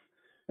well.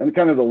 And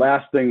kind of the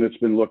last thing that's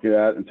been looked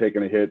at and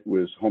taken a hit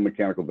was home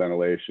mechanical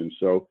ventilation.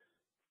 So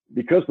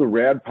because the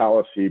RAD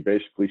policy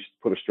basically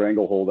put a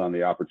stranglehold on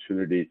the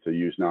opportunity to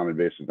use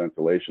non-invasive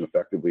ventilation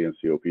effectively in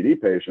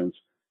COPD patients,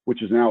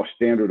 which is now a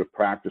standard of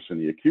practice in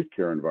the acute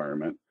care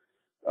environment,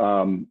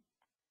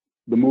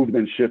 the move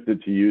then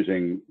shifted to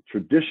using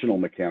traditional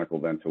mechanical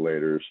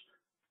ventilators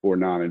for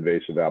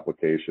non-invasive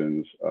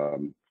applications,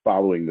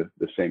 following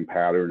the same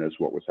pattern as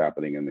what was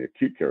happening in the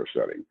acute care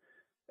setting.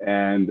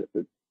 And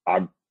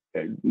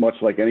much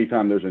like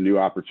anytime there's a new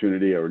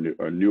opportunity or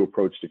a new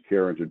approach to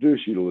care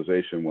introduced,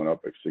 utilization went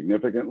up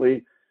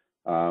significantly.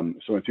 So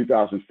in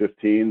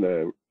 2015,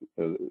 the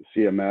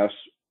CMS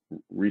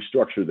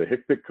restructured the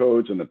HCPCS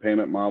codes and the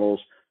payment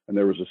models, and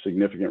there was a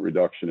significant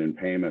reduction in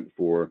payment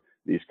for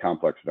these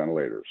complex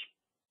ventilators.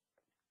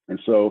 And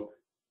so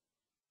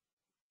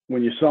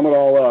when you sum it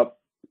all up,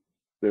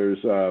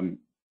 there's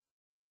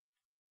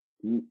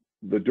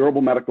the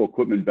durable medical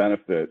equipment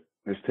benefit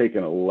has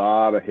taken a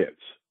lot of hits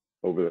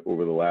over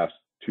the last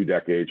 2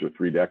 decades or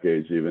 3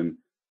 decades even.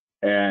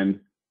 And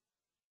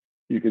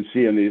you can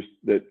see in these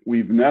that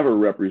we've never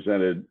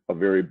represented a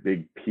very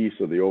big piece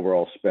of the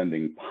overall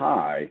spending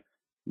pie,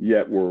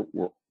 yet we're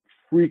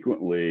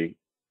frequently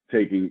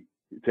take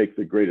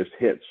the greatest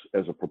hits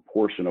as a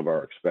proportion of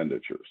our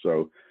expenditure.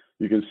 So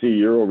you can see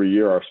year over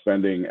year, our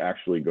spending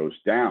actually goes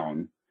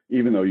down,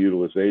 even though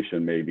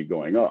utilization may be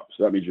going up.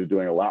 So that means you're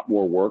doing a lot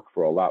more work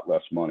for a lot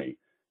less money.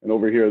 And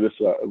over here, this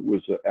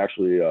was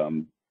actually,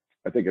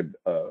 I think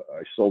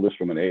I stole this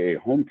from an AA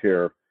home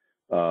care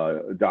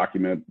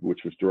document, which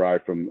was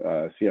derived from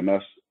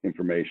CMS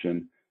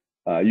information.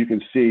 You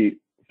can see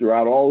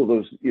throughout all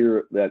of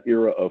that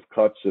era of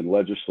cuts and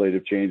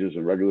legislative changes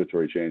and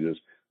regulatory changes,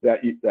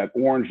 that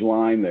orange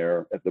line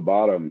there at the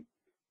bottom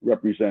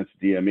represents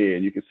DME.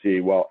 And you can see,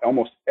 well,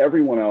 almost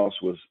everyone else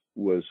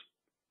was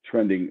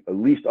trending at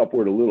least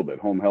upward a little bit,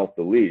 home health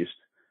the least.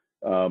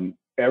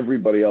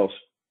 Everybody else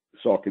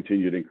saw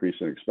continued increase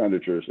in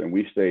expenditures, and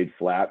we stayed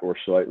flat or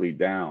slightly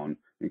down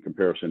in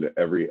comparison to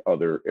every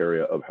other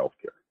area of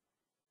healthcare.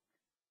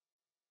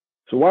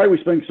 So why are we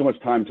spending so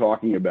much time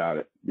talking about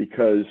it?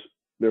 Because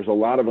there's a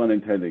lot of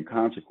unintended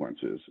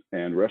consequences,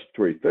 and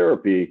respiratory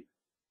therapy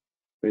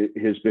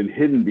has been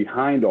hidden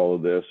behind all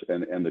of this,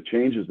 and the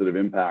changes that have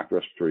impacted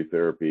respiratory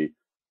therapy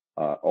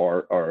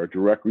are a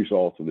direct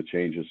result of the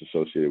changes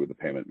associated with the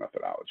payment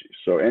methodology.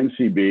 So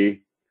NCB,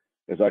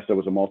 as I said,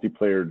 was a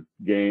multiplayer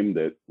game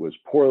that was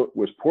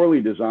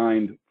poorly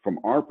designed from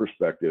our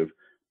perspective,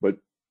 but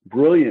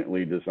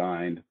brilliantly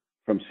designed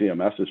from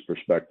CMS's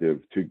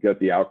perspective to get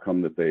the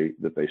outcome that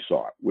they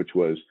sought, which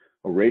was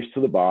a race to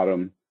the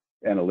bottom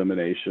and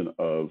elimination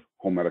of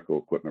home medical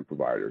equipment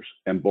providers.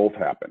 And both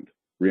happened.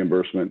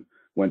 Reimbursement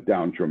went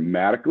down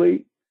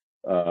dramatically,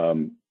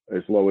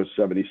 as low as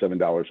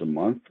 $77 a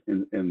month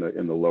in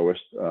the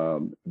lowest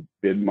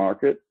bid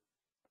market,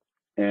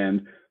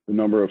 and the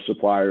number of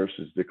suppliers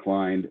has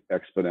declined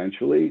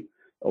exponentially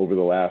over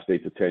the last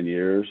 8 to 10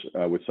 years,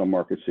 with some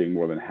markets seeing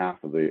more than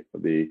half of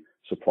the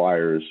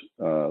suppliers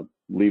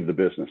leave the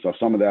business. Now,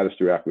 some of that is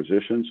through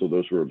acquisition, so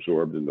those were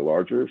absorbed into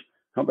larger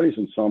companies,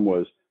 and some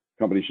was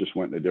companies just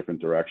went in a different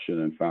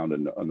direction and found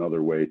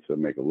another way to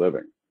make a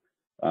living.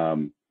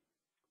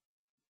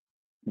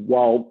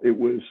 While it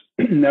was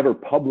never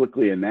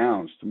publicly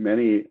announced,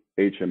 many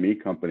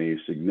HME companies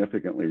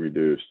significantly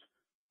reduced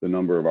the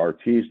number of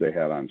RTs they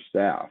had on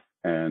staff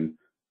and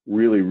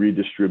really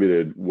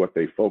redistributed what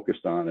they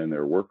focused on in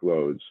their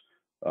workloads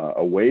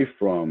away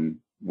from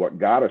what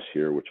got us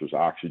here, which was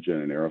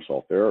oxygen and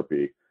aerosol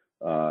therapy,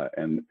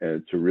 and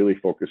to really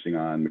focusing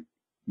on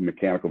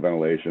mechanical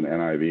ventilation,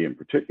 NIV in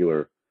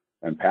particular,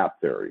 and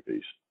PAP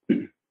therapies.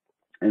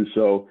 And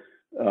so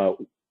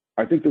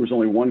I think there was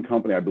only one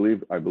company, I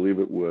believe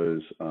it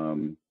was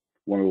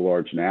one of the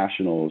large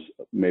nationals,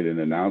 made an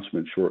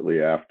announcement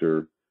shortly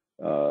after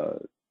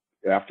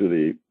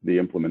the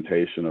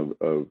implementation of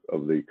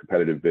the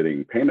competitive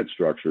bidding payment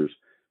structures,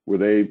 where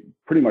they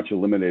pretty much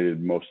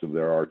eliminated most of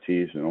their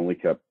RTs and only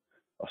kept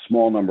a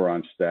small number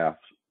on staff,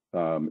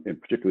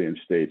 and particularly in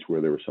states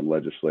where there was some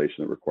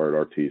legislation that required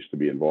RTs to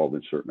be involved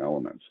in certain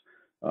elements.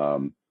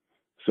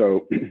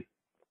 So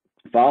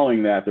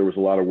following that, there was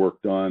a lot of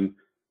work done.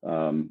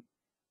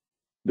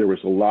 There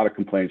was a lot of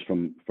complaints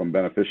from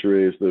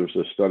beneficiaries. There was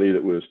a study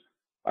that was,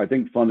 I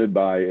think, funded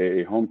by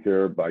AA Home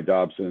Care, by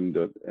Dobson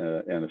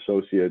and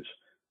Associates,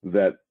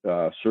 that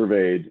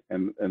surveyed,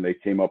 and they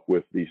came up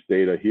with these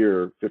data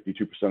here.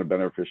 52% of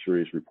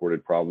beneficiaries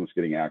reported problems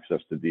getting access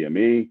to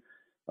DME.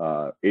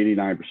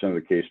 89% of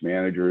the case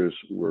managers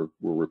were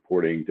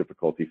reporting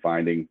difficulty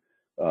finding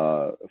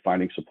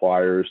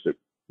suppliers that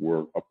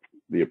were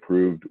the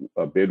approved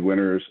bid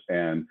winners,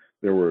 and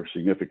there were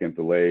significant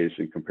delays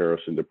in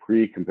comparison to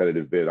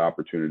pre-competitive bid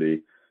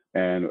opportunity.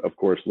 And of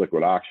course,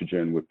 liquid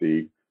oxygen with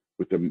the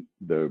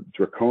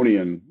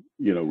draconian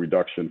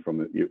reduction from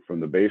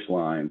the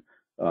baseline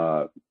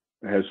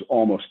has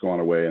almost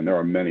gone away, and there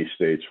are many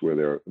states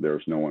where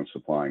there's no one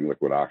supplying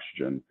liquid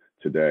oxygen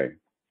today.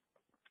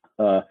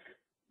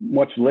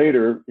 Much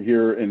later,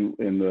 here in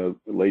the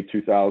late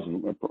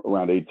 2000s,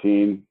 around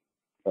 18,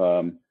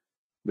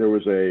 there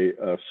was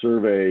a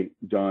survey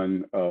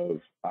done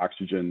of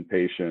oxygen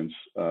patients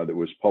that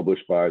was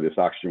published by this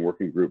oxygen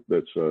working group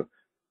that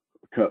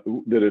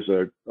is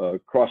a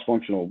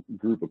cross-functional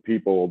group of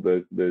people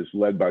that is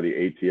led by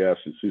the ATS,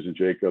 and Susan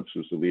Jacobs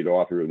was the lead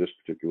author of this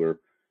particular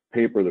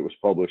paper that was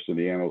published in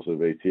the Annals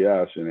of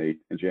ATS in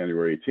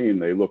January 18.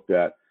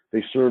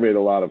 They surveyed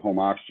a lot of home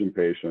oxygen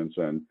patients,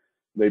 and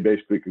they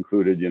basically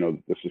concluded,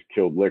 that this is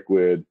killed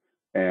liquid,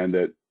 and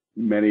that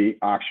many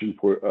oxygen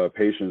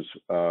patients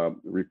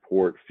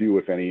report few,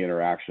 if any,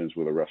 interactions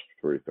with a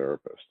respiratory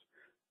therapist.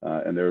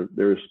 And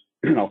there's,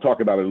 I'll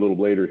talk about it a little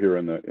later here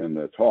in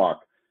the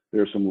talk.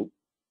 There's some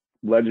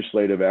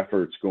legislative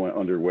efforts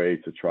underway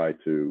to try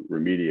to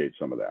remediate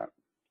some of that.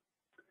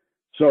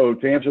 So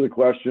to answer the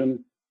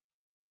question,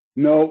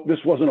 no, this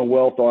wasn't a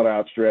well thought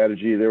out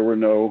strategy. There were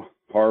no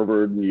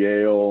Harvard and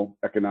Yale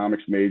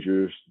economics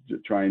majors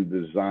trying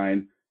to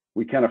design.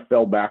 We kind of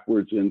fell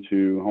backwards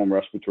into home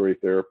respiratory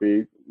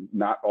therapy,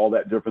 not all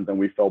that different than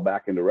we fell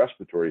back into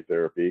respiratory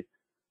therapy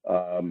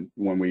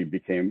when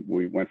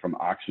we went from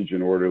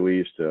oxygen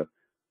orderlies to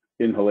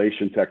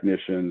inhalation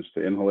technicians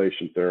to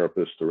inhalation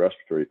therapists to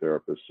respiratory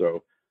therapists.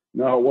 So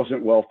no, it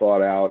wasn't well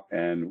thought out,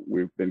 and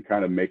we've been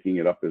kind of making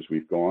it up as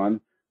we've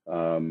gone.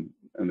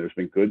 And there's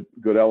been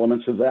good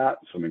elements of that,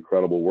 some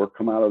incredible work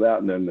come out of that,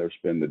 and then there's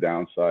been the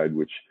downside,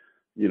 which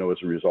is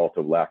a result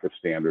of lack of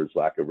standards,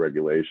 lack of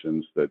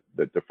regulations that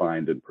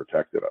defined and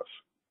protected us.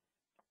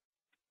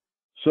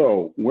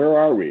 So where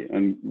are we,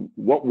 and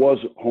what was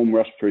home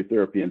respiratory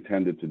therapy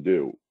intended to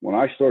do? When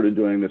I started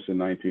doing this in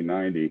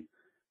 1990,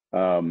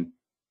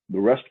 the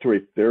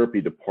respiratory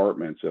therapy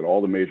departments at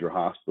all the major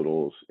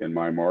hospitals in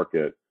my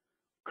market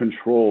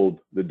controlled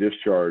the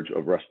discharge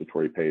of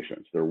respiratory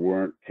patients. There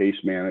weren't case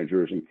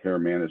managers and care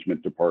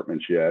management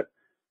departments yet.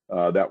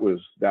 That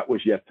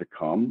was yet to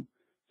come.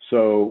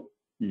 So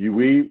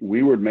we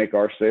would make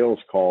our sales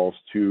calls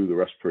to the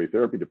respiratory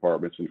therapy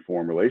departments and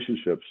form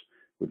relationships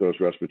with those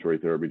respiratory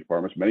therapy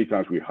departments. Many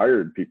times we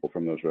hired people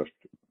from those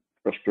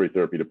respiratory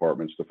therapy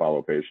departments to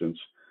follow patients,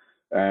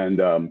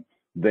 and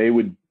they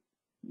would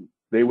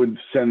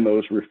send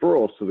those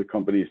referrals to the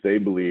companies they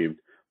believed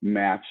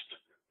matched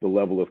the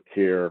level of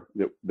care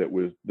that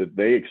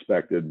they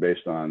expected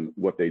based on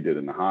what they did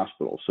in the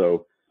hospital.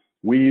 So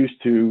we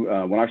used to,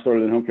 when I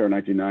started in home care in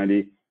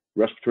 1990,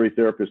 respiratory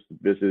therapists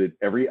visited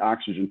every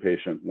oxygen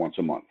patient once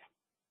a month.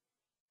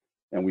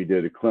 And we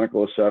did a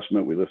clinical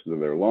assessment. We listened to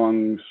their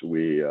lungs.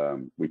 We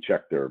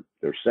checked their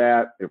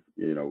SAT,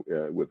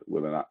 with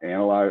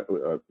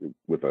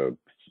a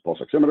pulse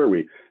oximeter.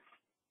 We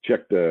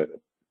checked the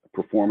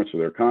performance of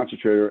their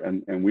concentrator,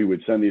 and we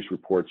would send these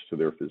reports to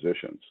their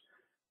physicians.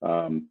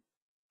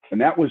 And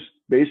that was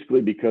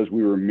basically because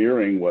we were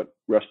mirroring what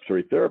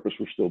respiratory therapists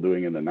were still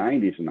doing in the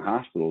 90s in the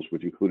hospitals,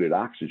 which included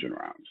oxygen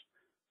rounds.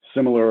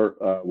 Similar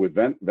with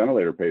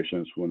ventilator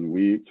patients. When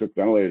we took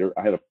ventilator,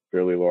 I had a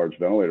fairly large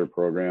ventilator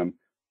program.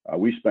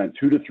 We spent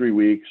 2 to 3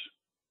 weeks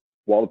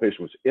while the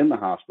patient was in the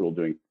hospital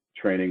doing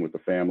training with the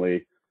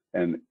family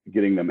and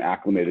getting them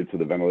acclimated to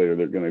the ventilator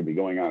they're going to be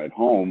going on at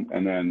home.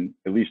 And then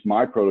at least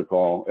my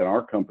protocol at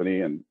our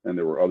company, and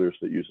there were others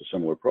that used a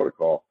similar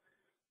protocol,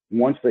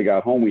 once they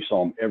got home, we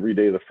saw them every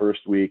day the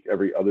first week,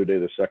 every other day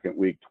the second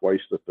week, twice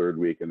the third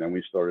week, and then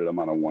we started them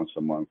on a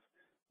once-a-month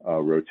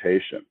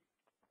rotation.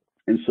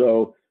 And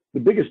so the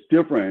biggest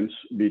difference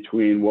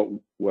between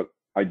what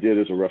I did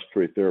as a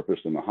respiratory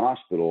therapist in the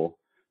hospital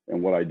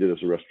and what I did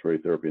as a respiratory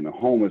therapy in the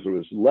home is there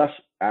was less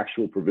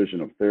actual provision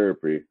of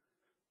therapy,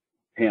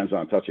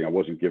 hands-on touching. I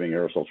wasn't giving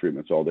aerosol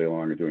treatments all day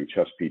long or doing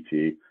chest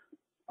PT.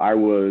 I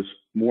was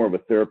more of a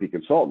therapy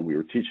consultant. We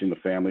were teaching the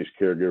families,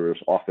 caregivers,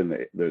 often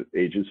the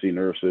agency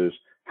nurses,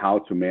 how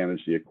to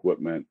manage the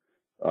equipment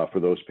for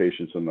those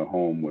patients in the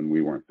home when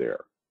we weren't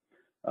there.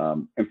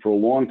 And for a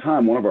long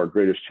time, one of our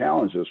greatest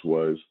challenges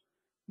was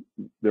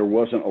there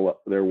wasn't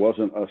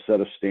a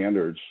set of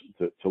standards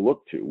to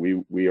look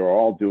to. We are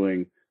all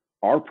doing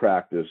our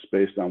practice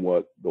based on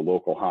what the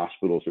local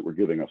hospitals that were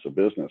giving us a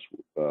business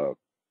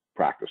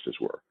practices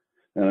were.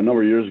 And a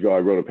number of years ago, I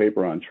wrote a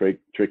paper on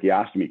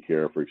tracheostomy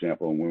care, for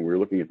example, and when we were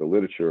looking at the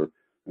literature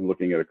and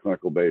looking at a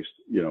clinical-based,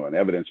 an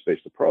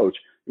evidence-based approach,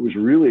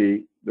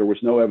 there was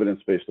no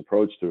evidence-based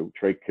approach to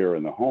trach care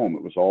in the home.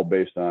 It was all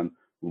based on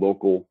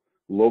local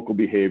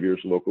behaviors,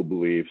 local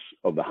beliefs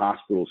of the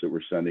hospitals that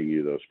were sending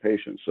you those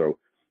patients. So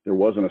there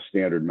wasn't a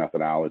standard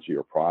methodology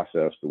or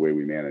process the way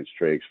we manage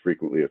trachs,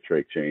 frequently of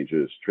trach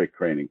changes, trach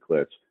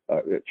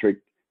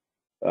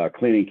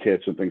cleaning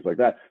kits and things like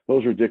that.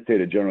 Those are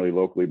dictated generally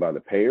locally by the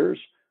payers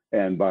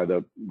and by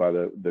the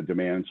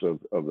demands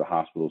of the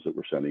hospitals that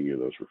were sending you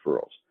those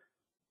referrals.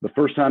 The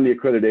first time the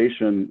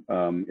accreditation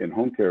in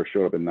home care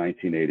showed up in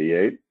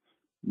 1988,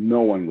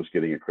 no one was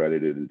getting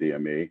accredited in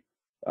DME.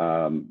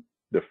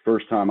 The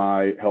first time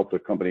I helped a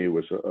company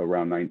was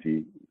around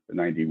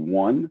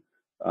 1991,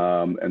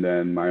 and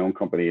then my own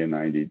company in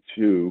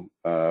 92.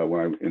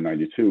 In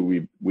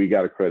 92, we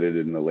got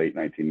accredited in the late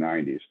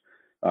 1990s.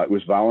 It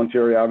was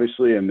voluntary,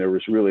 obviously, and there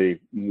was really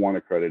one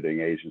accrediting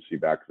agency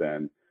back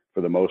then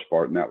for the most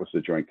part, and that was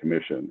the Joint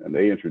Commission. And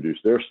they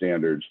introduced their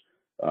standards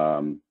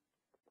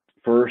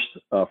first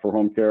for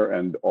home care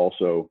and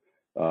also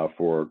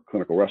for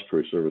clinical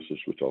respiratory services,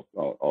 which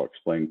I'll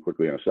explain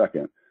quickly in a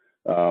second.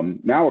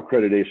 Now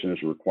accreditation is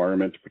a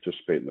requirement to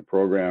participate in the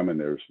program, and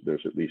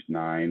there's at least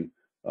 9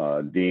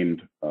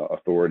 deemed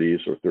authorities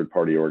or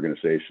third-party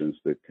organizations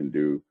that can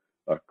do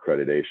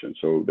accreditation.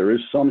 So there is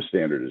some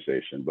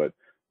standardization, but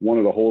one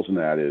of the holes in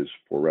that is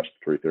for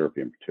respiratory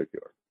therapy in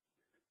particular.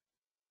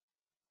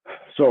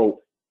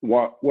 So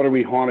what are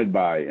we haunted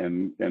by,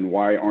 and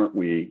why aren't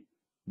we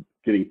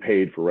getting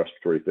paid for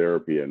respiratory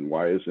therapy, and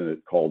why isn't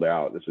it called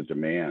out as a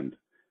demand?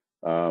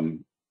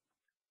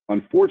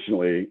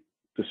 Unfortunately,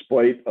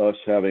 despite us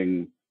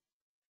having,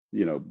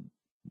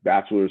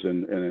 bachelor's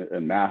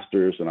and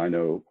master's, and I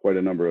know quite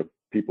a number of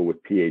people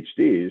with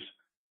PhDs,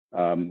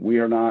 we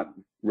are not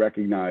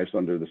recognized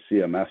under the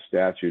CMS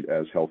statute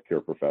as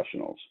healthcare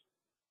professionals.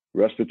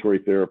 Respiratory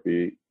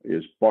therapy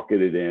is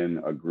bucketed in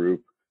a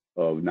group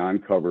of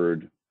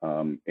non-covered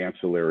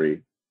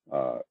ancillary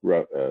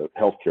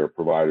healthcare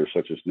providers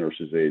such as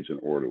nurses, aides, and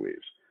orderlies.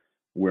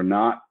 We're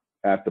not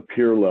at the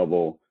peer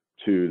level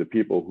to the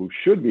people who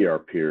should be our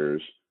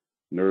peers: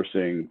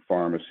 nursing,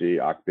 pharmacy,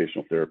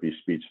 occupational therapy,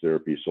 speech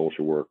therapy,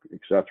 social work,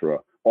 etc.,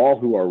 all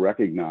who are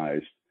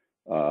recognized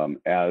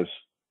as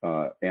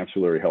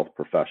ancillary health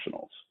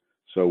professionals.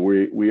 So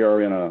we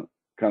are in a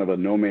kind of a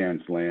no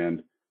man's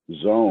land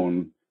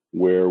zone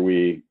where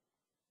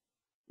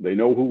they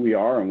know who we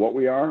are and what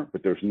we are,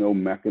 but there's no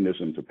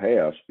mechanism to pay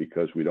us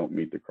because we don't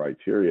meet the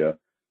criteria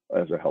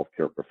as a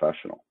healthcare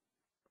professional.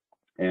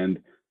 And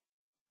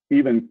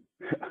even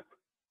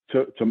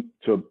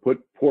to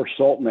pour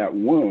salt in that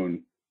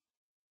wound,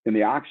 in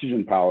the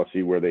oxygen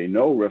policy, where they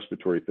know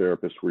respiratory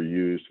therapists were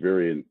used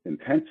very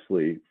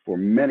intensely for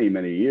many,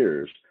 many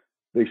years,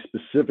 they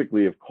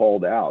specifically have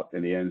called out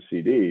in the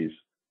NCDs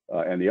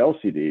and the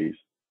LCDs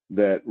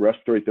that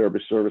respiratory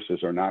therapist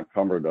services are not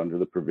covered under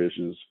the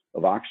provisions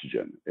of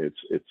oxygen.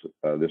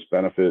 This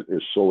benefit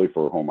is solely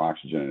for home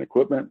oxygen and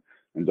equipment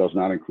and does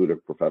not include a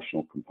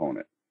professional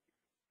component.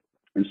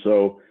 And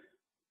so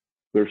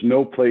there's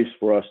no place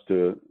for us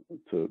to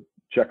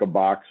check a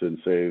box and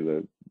say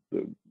that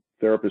the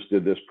therapist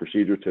did this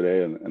procedure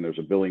today and there's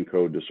a billing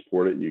code to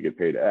support it and you get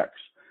paid X.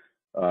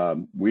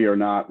 We are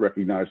not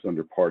recognized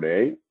under Part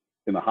A.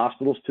 In the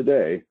hospitals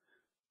today,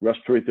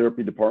 respiratory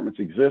therapy departments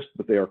exist,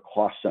 but they are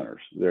cost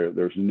centers.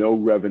 There's no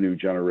revenue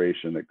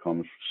generation that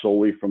comes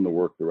solely from the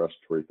work the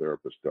respiratory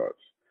therapist does.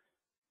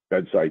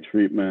 Bedside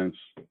treatments,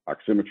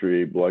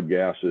 oximetry, blood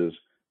gases,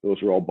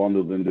 those are all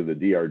bundled into the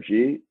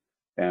DRG,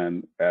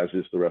 and as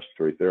is the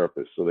respiratory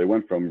therapist. So they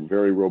went from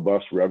very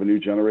robust revenue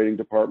generating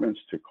departments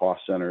to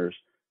cost centers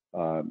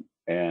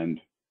and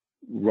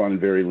run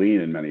very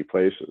lean in many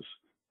places.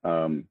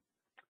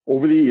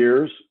 Over the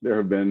years, there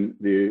have been,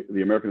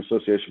 the American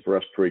Association for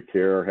Respiratory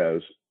Care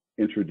has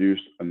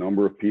introduced a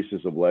number of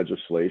pieces of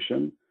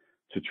legislation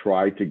to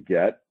try to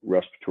get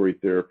respiratory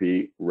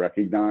therapy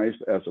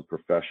recognized as a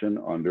profession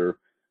under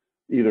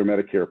either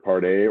Medicare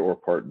Part A or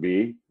Part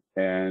B,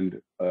 and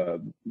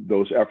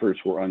those efforts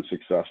were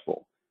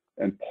unsuccessful.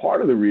 And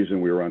part of the reason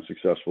we were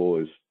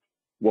unsuccessful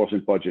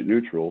wasn't budget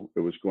neutral. It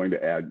was going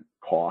to add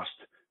cost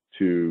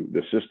to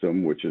the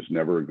system, which is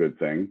never a good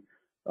thing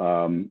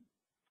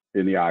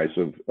in the eyes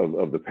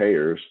of the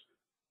payers.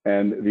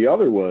 And the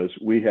other was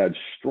we had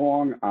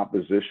strong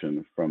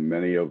opposition from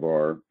many of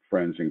our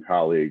friends and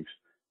colleagues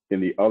in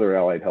the other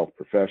allied health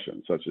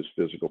professions, such as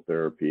physical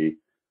therapy.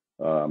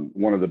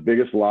 One of the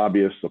biggest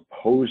lobbyists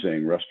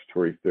opposing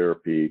respiratory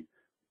therapy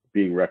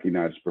being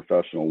recognized as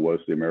professional was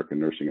the American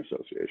Nursing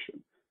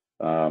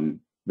Association.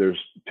 There's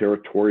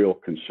territorial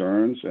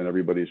concerns, and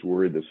everybody's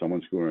worried that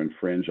someone's going to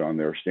infringe on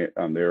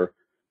their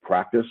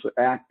practice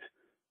act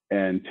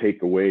and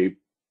take away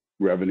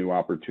revenue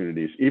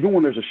opportunities. Even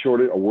when there's a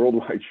shortage, a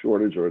worldwide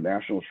shortage or a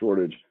national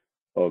shortage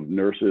of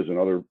nurses and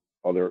other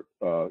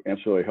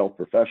ancillary health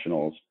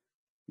professionals,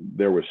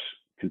 there was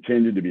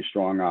continued to be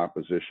strong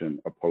opposition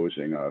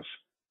opposing us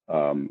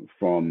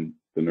from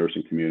the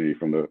nursing community,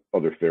 from the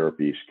other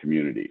therapies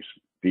communities,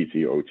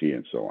 PT, OT,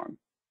 and so on.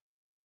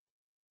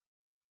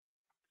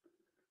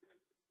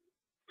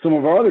 Some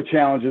of our other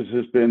challenges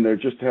has been there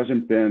just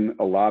hasn't been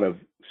a lot of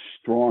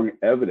strong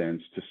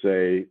evidence to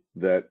say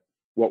that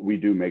what we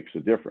do makes a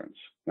difference.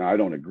 Now, I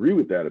don't agree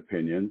with that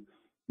opinion,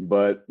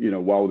 but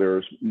while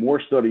there's more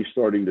studies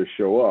starting to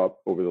show up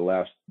over the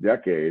last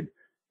decade,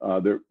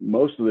 there's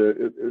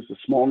a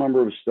small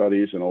number of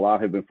studies, and a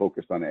lot have been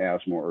focused on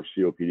asthma or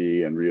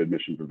COPD and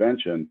readmission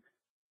prevention.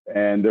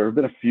 And there have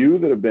been a few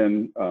that have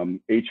been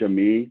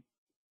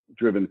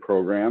HME-driven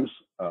programs.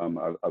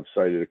 I've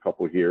cited a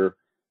couple here.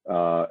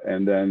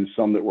 And then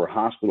some that were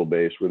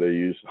hospital-based, where they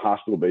used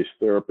hospital-based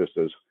therapists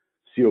as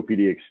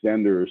COPD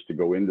extenders to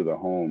go into the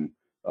home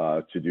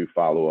to do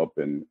follow-up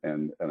and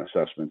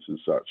assessments and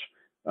such.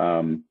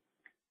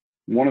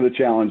 One of the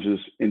challenges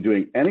in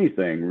doing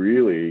anything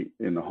really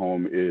in the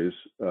home is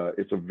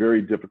it's a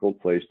very difficult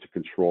place to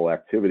control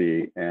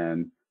activity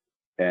and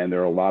and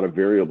there are a lot of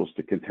variables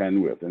to contend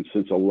with. And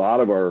since a lot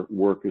of our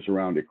work is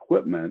around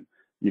equipment,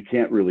 you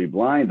can't really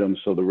blind them.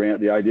 So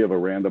the idea of a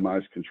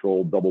randomized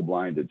controlled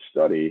double-blinded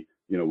study,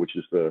 which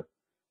is the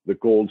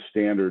gold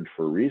standard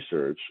for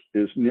research,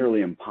 is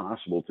nearly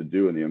impossible to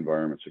do in the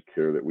environments of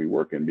care that we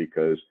work in,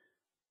 because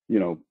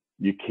you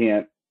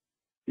can't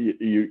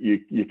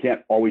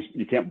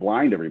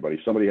blind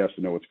everybody. Somebody has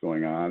to know what's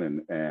going on,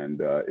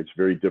 and it's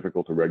very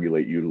difficult to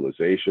regulate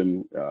utilization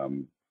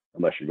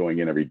unless you're going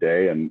in every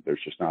day, and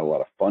there's just not a lot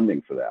of funding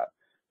for that.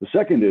 The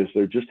second is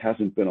there just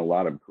hasn't been a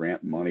lot of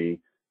grant money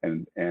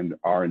and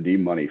R&D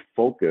money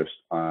focused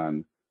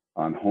on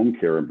home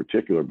care in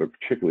particular, but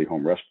particularly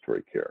home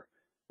respiratory care,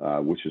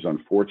 which is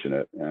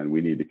unfortunate, and we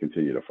need to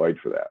continue to fight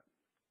for that.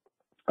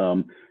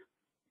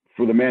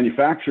 For the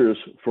manufacturers,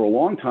 for a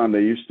long time,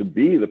 they used to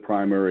be the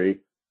primary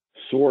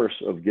source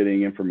of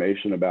getting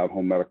information about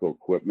home medical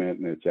equipment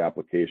and its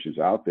applications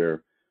out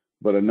there.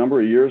 But a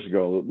number of years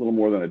ago, a little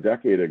more than a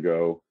decade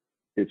ago,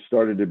 it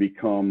started to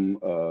become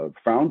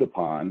frowned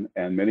upon,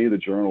 and many of the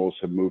journals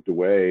have moved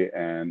away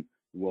and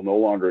will no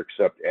longer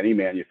accept any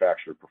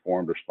manufacturer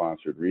performed or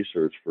sponsored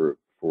research for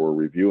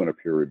review in a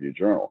peer-reviewed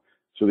journal.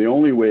 So the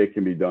only way it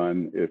can be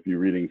done if you're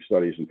reading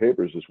studies and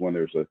papers is when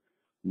there's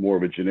more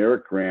of a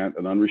generic grant,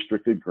 an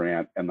unrestricted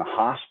grant, and the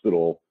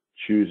hospital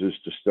chooses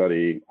to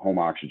study home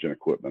oxygen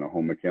equipment, a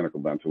home mechanical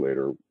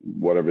ventilator,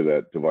 whatever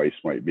that device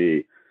might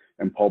be,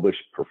 and publish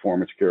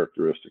performance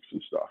characteristics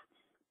and stuff.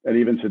 And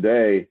even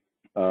today,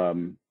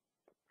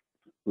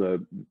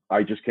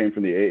 I just came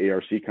from the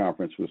AARC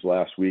conference, was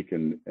last week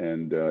in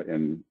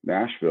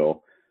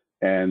Nashville,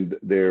 and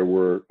there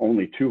were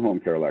only 2 home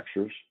care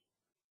lectures,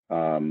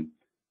 and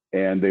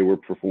they were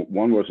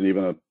one wasn't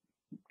even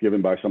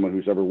given by someone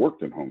who's ever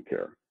worked in home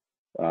care.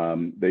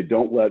 They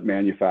don't let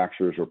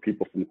manufacturers or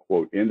people from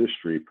quote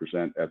industry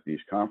present at these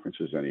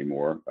conferences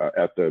anymore,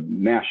 at the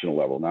national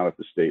level, not at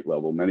the state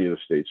level. Many of the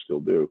states still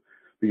do,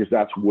 because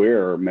that's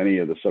where many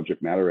of the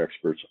subject matter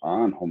experts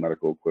on home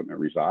medical equipment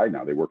reside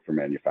now. They work for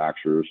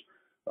manufacturers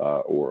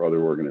or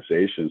other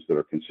organizations that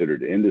are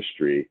considered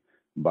industry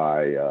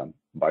by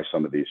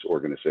some of these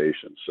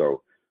organizations.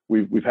 So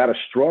we've had a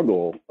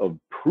struggle of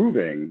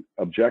proving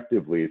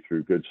objectively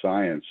through good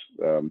science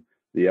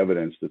the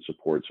evidence that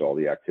supports all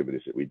the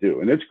activities that we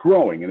do. And it's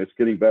growing and it's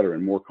getting better,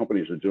 and more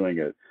companies are doing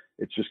it.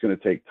 It's just going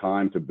to take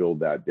time to build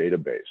that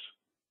database.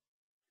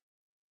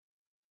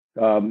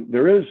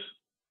 There is,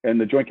 and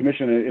the Joint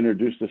Commission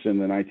introduced this in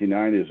the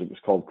 1990s, it was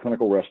called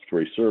Clinical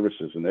Respiratory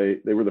Services, and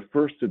they were the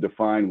first to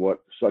define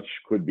what such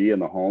could be in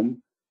the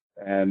home.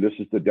 And this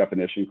is the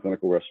definition: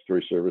 clinical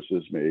respiratory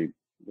services may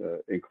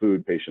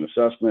include patient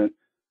assessment,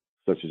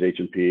 such as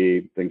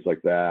H&P, things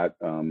like that,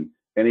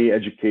 any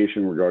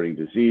education regarding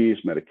disease,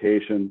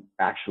 medication,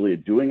 actually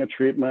doing a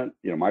treatment.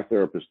 My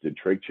therapist did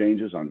trach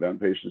changes on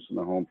vent patients in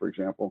the home, for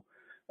example.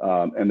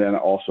 And then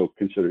also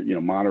consider,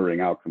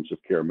 monitoring outcomes of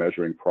care,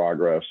 measuring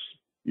progress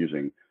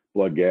using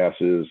blood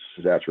gases,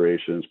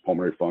 saturations,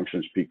 pulmonary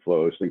functions, peak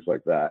flows, things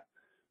like that.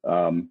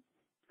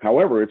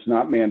 However, it's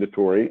not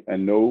mandatory,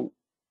 and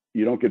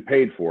you don't get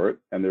paid for it,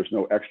 and there's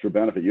no extra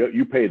benefit.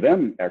 You pay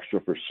them extra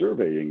for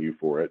surveying you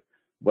for it,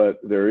 but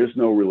there is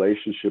no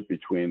relationship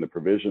between the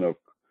provision of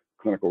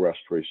clinical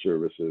respiratory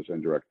services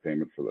and direct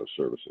payment for those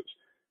services.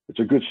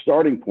 It's a good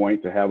starting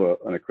point to have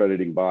an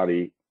accrediting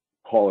body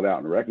call it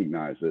out and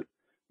recognize it,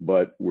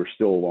 but we're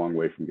still a long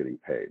way from getting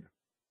paid.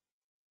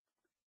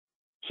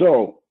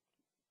 So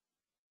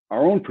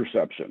our own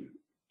perception.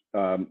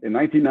 In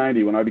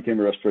 1990, when I became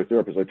a respiratory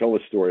therapist, I tell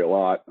this story a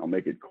lot, I'll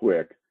make it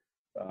quick.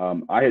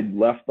 I had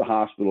left the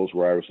hospitals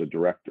where I was a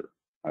director.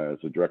 I was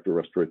a director of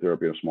respiratory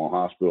therapy in a small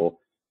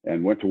hospital,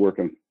 and went to work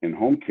in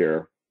home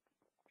care,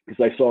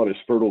 because I saw it as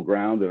fertile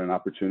ground and an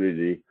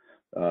opportunity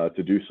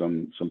to do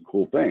some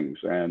cool things.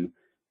 And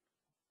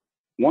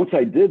once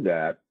I did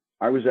that,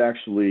 I was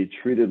actually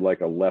treated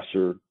like a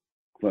lesser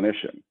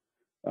clinician.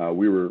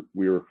 We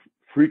were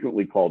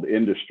frequently called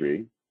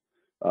industry.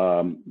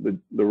 The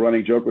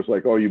running joke was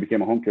like, "Oh, you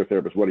became a home care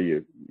therapist. What are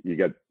you? You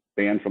got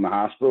banned from the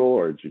hospital,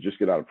 or did you just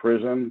get out of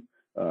prison?"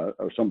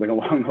 Or something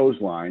along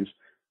those lines.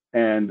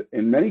 And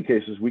in many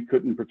cases, we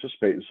couldn't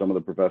participate in some of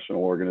the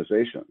professional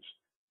organizations.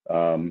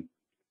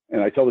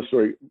 And I tell the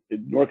story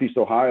in Northeast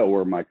Ohio,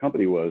 where my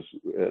company was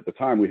at the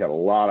time. We had a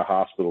lot of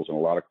hospitals and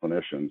a lot of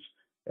clinicians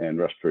and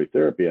respiratory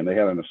therapy, and they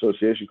had an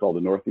association called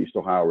the Northeast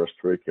Ohio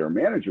Respiratory Care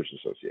Managers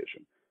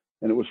Association.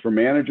 And it was for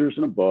managers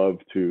and above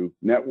to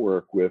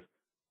network with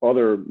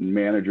other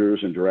managers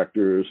and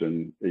directors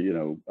and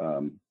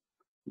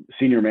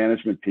senior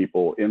management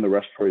people in the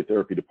respiratory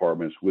therapy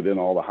departments within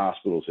all the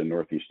hospitals in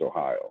Northeast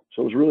Ohio.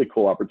 So it was a really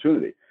cool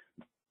opportunity.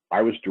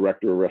 I was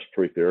director of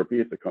respiratory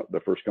therapy at the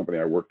first company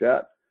I worked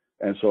at.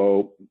 And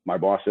so my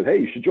boss said, "Hey,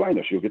 you should join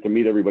us. You'll get to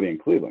meet everybody in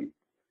Cleveland,"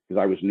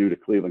 because I was new to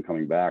Cleveland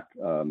coming back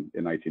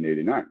in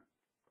 1989.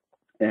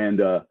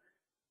 And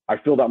I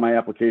filled out my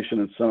application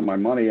and sent them my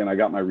money, and I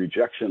got my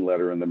rejection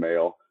letter in the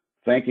mail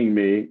thanking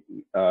me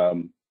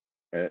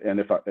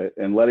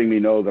and letting me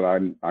know that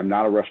I'm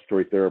not a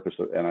respiratory therapist,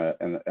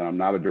 and I'm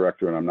not a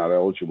director, and I'm not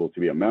eligible to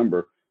be a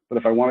member, But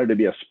if I wanted to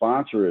be a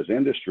sponsor as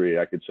industry,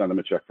 I could send them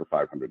a check for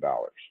 $500.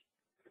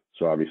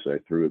 So obviously I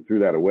threw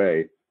that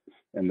away.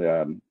 And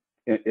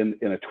in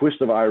a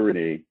twist of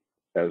irony,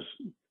 as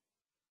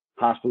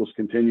hospitals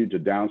continued to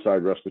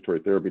downside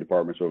respiratory therapy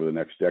departments over the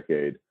next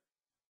decade,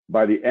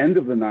 by the end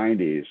of the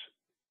 90s,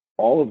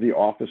 all of the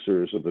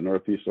officers of the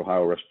Northeast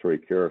Ohio Respiratory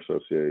Care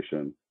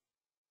Association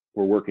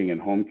were working in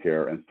home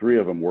care, and 3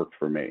 of them worked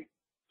for me.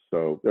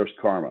 So there's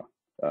karma.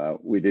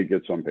 We did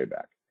get some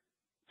payback.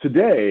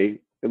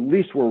 Today, at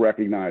least we're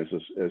recognized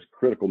as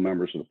critical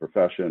members of the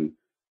profession.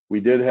 We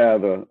did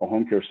have a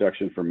home care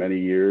section for many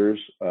years,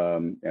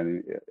 and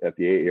at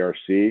the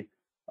AARC,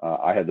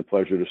 I had the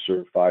pleasure to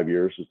serve 5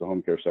 years as the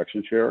home care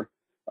section chair.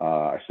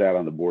 I sat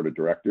on the board of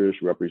directors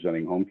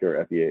representing home care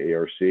at the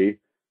AARC.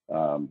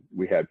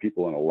 We had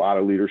people in a lot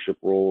of leadership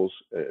roles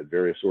at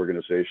various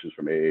organizations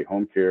from AA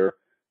Home Care.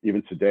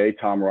 Even today,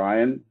 Tom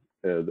Ryan,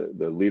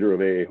 the leader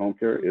of AA Home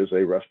Care, is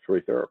a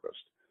respiratory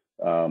therapist.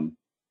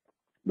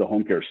 The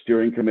home care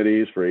steering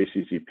committees for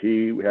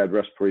ACCP, we had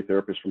respiratory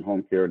therapists from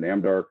home care,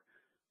 NAMDARC,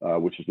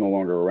 which is no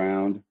longer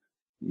around.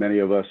 Many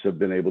of us have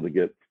been able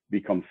to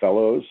become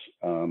fellows,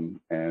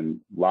 and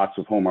lots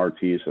of home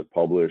RTs have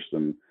published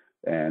and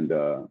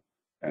have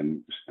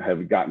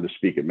gotten to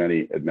speak at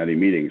many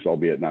meetings,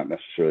 albeit not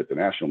necessarily at the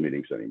national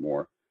meetings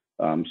anymore.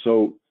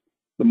 So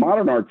the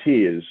modern RT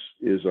is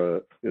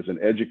an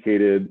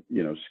educated,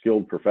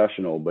 skilled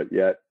professional, but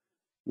yet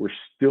we're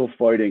still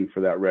fighting for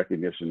that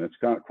recognition. It's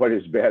not quite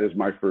as bad as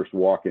my first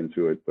walk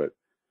into it, but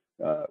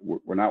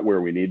we're not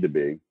where we need to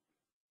be.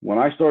 When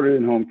I started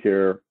in home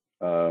care,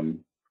 the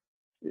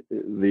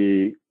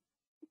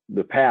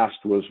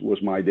past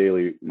was my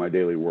daily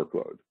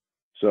workload.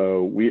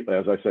 So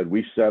as I said,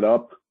 we set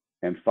up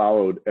and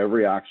followed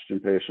every oxygen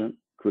patient,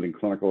 including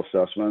clinical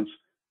assessments.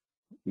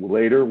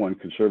 Later, when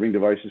conserving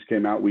devices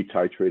came out, we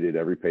titrated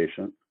every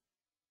patient.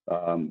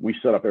 We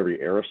set up every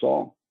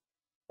aerosol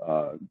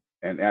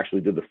and actually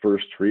did the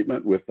first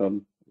treatment with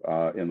them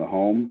in the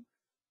home.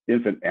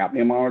 Infant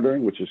apnea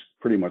monitoring, which is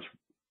pretty much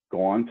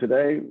gone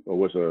today,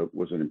 was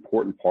an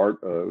important part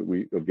of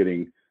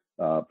getting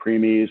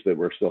preemies that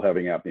were still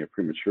having apnea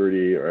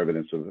prematurity or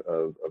evidence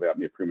of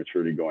apnea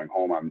prematurity going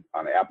home on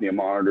apnea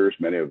monitors.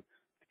 Many of the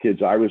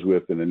kids I was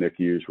with in the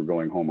NICUs were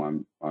going home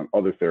on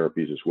other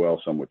therapies as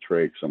well, some with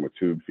trach, some with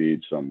tube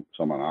feeds, some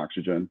on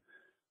oxygen.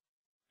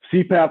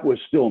 CPAP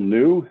was still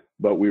new,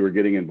 but we were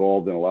getting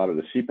involved in a lot of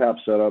the CPAP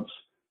setups,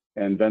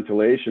 and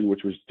ventilation,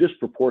 which was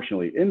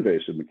disproportionately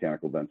invasive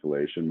mechanical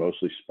ventilation,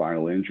 mostly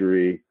spinal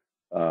injury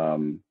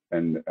and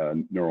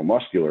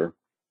neuromuscular,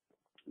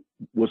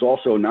 was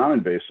also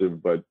non-invasive,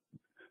 but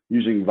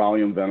using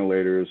volume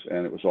ventilators,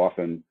 and it was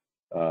often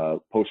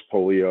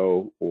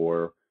post-polio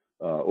or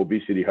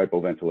obesity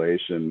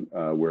hypoventilation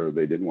where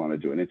they didn't want to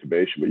do an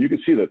intubation. But you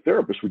can see that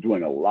therapists were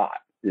doing a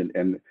lot.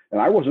 And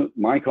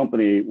my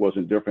company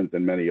wasn't different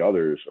than many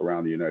others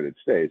around the United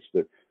States,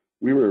 that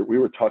we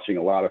were touching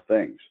a lot of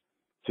things.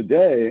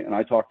 Today, and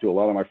I talk to a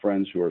lot of my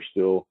friends who are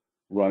still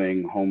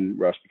running home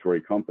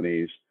respiratory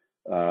companies,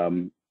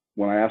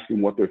 when I ask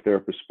them what their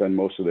therapists spend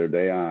most of their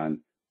day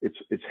on,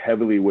 it's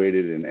heavily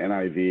weighted in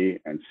NIV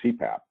and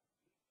CPAP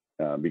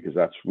because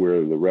that's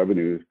where the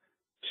revenue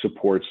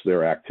supports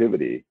their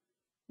activity.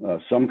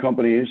 Some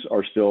companies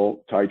are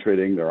still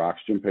titrating their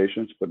oxygen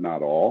patients, but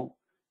not all.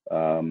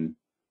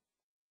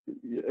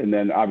 And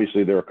then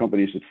obviously there are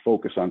companies that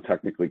focus on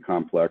technically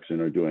complex and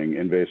are doing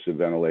invasive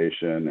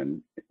ventilation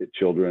and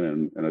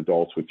children and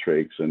adults with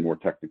trachs and more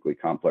technically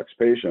complex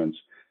patients.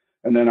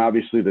 And then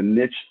obviously the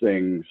niche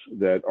things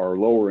that are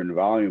lower in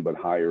volume but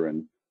higher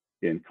in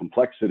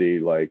complexity,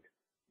 like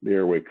the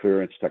airway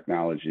clearance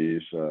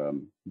technologies,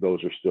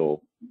 those are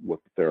still what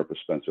the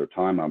therapist spends their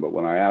time on. But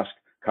when I ask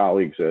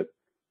colleagues at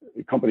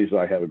companies that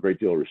I have a great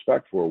deal of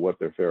respect for what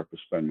their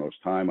therapists spend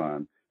most time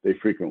on, they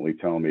frequently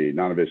tell me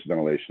non-invasive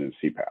ventilation and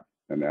CPAP,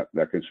 and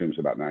that consumes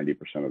about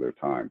 90% of their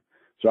time.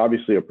 So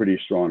obviously a pretty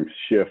strong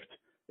shift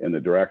in the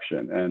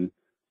direction. And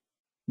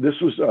this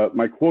was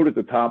my quote at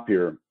the top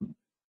here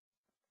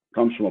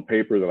comes from a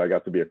paper that I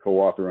got to be a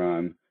co-author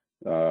on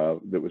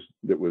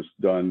that was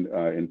done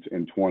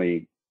in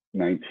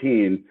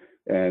 2019,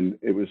 and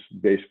it was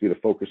basically the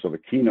focus of a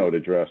keynote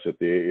address at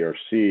the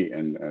AARC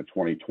in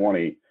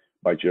 2020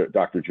 by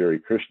Dr. Jerry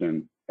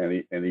Krishnan,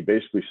 and he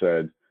basically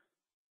said,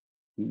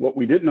 what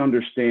we didn't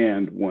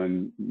understand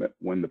when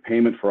the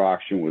payment for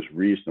oxygen was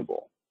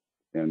reasonable,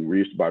 and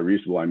by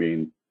reasonable I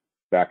mean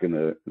back in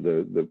the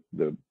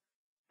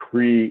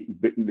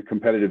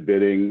competitive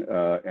bidding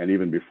and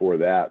even before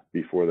that,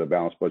 before the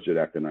Balanced Budget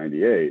Act of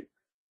 '98,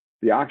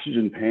 the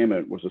oxygen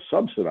payment was a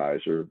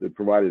subsidizer that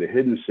provided a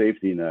hidden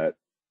safety net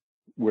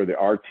where the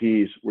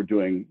RTs were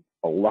doing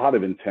a lot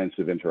of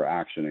intensive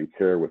interaction and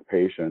care with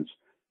patients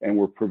and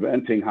were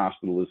preventing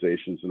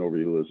hospitalizations and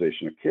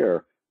overutilization of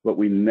care, but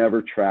we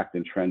never tracked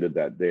and trended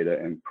that data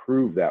and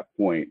proved that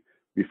point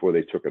before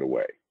they took it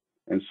away.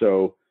 And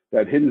so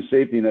that hidden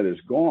safety net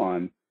is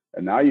gone,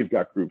 and now you've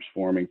got groups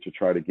forming to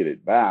try to get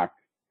it back,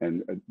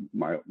 and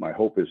my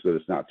hope is that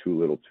it's not too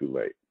little too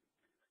late.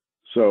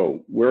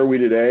 So where are we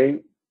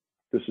today?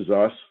 This is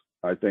us.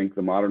 I think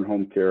the modern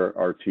home care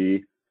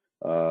RT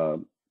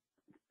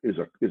is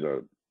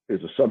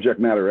a subject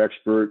matter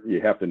expert.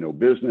 You have to know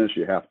business.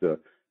 You have to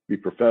be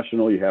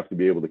professional. You have to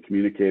be able to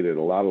communicate at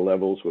a lot of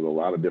levels with a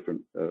lot of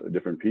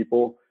different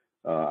people.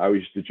 I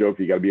always used to joke,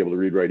 you got to be able to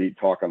read, write, eat,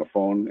 talk on the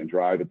phone and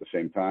drive at the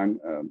same time.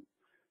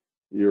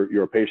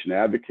 You're a patient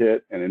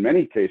advocate, and in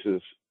many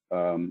cases,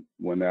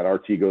 when that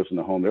RT goes in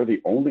the home, they're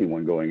the only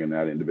one going in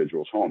that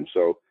individual's home.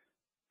 So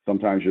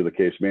sometimes you're the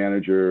case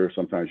manager,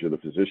 sometimes you're the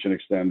physician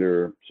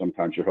extender,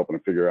 sometimes you're helping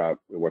to figure out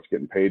what's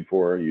getting paid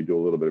for. You do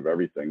a little bit of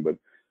everything, but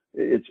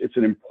it's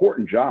an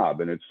important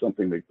job, and it's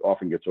something that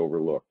often gets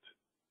overlooked.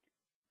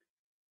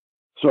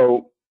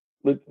 So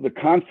the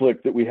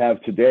conflict that we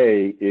have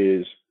today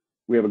is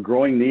we have a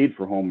growing need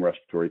for home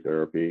respiratory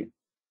therapy,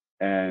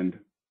 and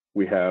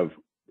we have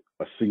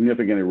a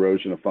significant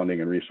erosion of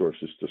funding and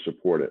resources to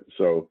support it.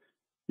 So,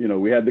 you know,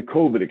 we had the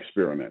COVID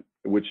experiment,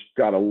 which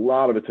got a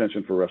lot of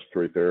attention for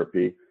respiratory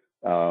therapy.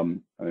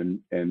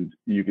 And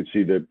you can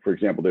see that, for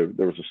example,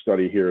 there was a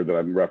study here that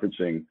I'm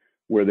referencing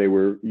where they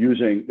were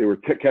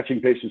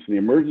catching patients in the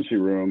emergency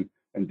room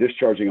and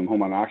discharging them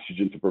home on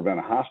oxygen to prevent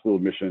a hospital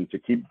admission to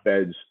keep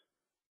beds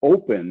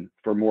open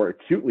for more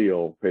acutely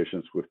ill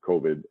patients with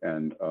COVID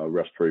and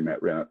respiratory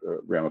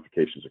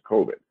ramifications of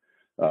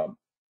COVID.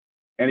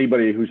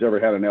 Anybody who's ever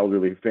had an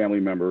elderly family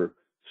member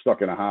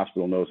stuck in a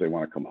hospital knows they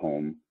want to come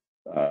home.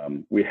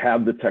 We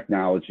have the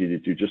technology to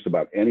do just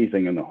about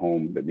anything in the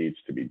home that needs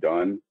to be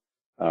done,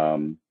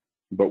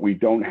 but we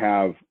don't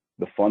have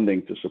the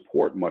funding to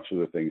support much of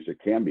the things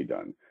that can be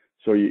done.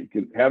 So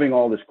having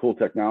all this cool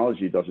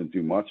technology doesn't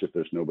do much if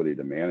there's nobody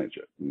to manage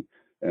it.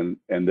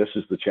 And this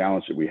is the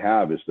challenge that we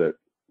have, is that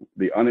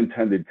the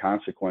unintended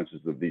consequences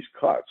of these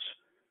cuts,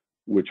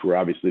 which were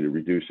obviously to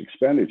reduce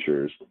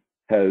expenditures,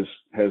 has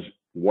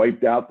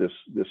wiped out this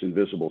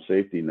invisible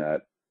safety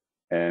net,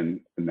 and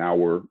now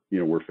we're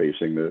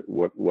facing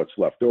what's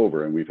left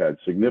over. And we've had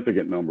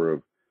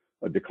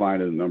a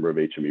decline in the number of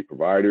HME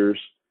providers.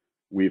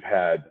 We've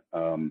had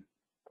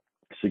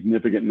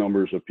significant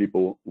numbers of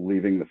people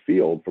leaving the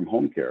field from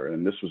home care,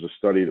 and this was a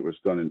study that was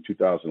done in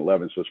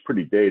 2011, so it's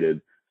pretty dated.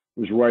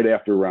 It was right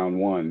after round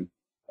one.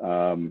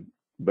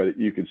 But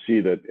you can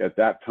see that at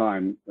that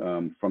time,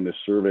 from this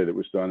survey that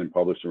was done and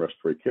published in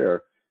Respiratory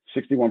Care,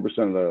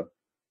 61% of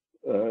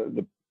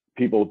the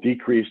people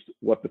decreased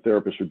what the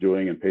therapists were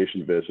doing in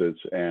patient visits,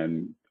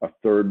 and a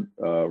third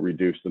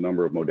reduced the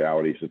number of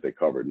modalities that they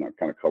covered, and I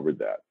kind of covered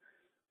that.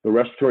 The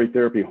respiratory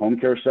therapy home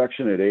care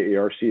section at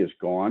AARC is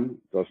gone,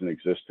 doesn't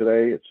exist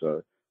today. It's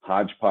a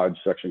hodgepodge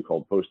section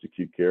called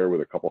post-acute care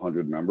with a couple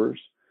hundred members.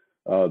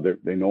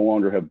 They no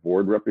longer have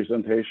board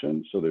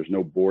representation, so there's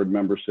no board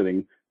member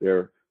sitting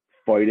there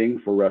fighting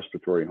for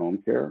respiratory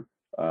home care.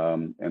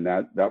 And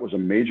that was a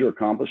major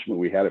accomplishment.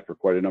 We had it for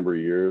quite a number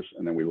of years,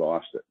 and then we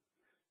lost it.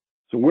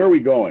 So where are we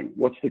going?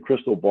 What's the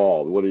crystal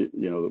ball?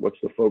 What's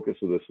the focus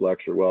of this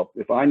lecture? Well,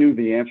 if I knew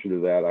the answer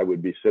to that, I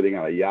would be sitting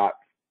on a yacht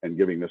and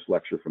giving this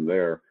lecture from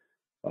there,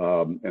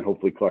 and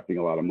hopefully collecting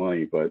a lot of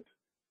money. But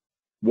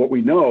what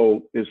we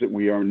know is that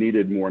we are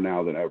needed more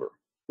now than ever.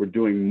 We're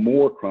doing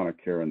more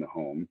chronic care in the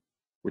home.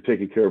 We're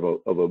taking care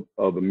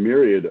of a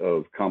myriad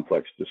of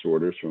complex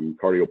disorders, from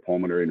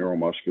cardiopulmonary,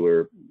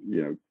 neuromuscular.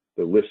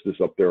 The list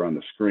is up there on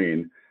the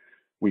screen.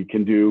 We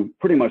can do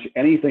pretty much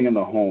anything in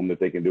the home that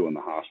they can do in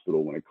the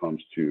hospital when it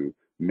comes to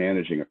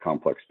managing a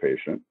complex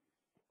patient.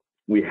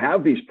 We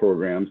have these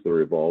programs that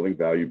are evolving,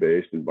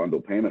 value-based and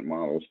bundle payment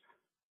models.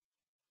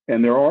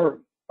 And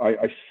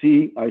I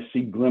see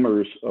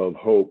glimmers of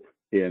hope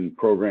in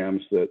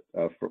programs that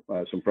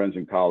some friends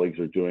and colleagues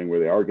are doing, where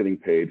they are getting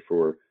paid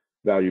for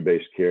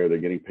value-based care. They're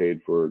getting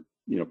paid for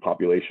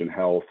population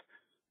health,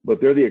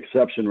 but they're the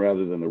exception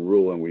rather than the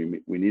rule. And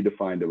we need to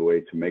find a way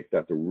to make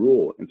that the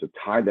rule, and to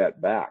tie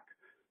that back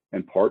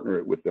and partner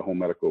it with the home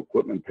medical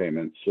equipment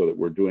payments, so that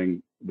we're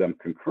doing them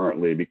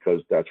concurrently, because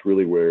that's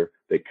really where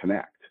they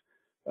connect.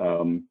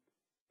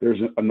 There's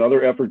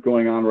another effort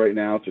going on right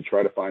now to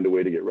try to find a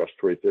way to get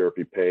respiratory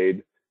therapy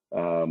paid.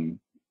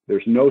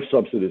 There's no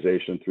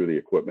subsidization through the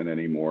equipment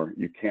anymore.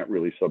 You can't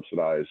really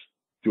subsidize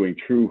doing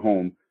true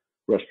home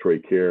respiratory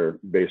care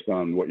based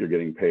on what you're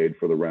getting paid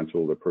for the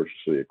rental, the purchase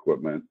of the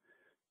equipment.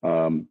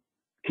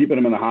 Keeping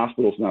them in the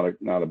hospital is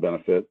not a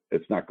benefit.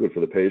 It's not good for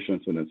the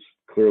patients, and it's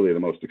clearly the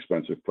most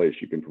expensive place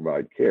you can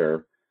provide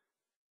care.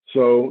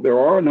 So there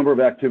are a number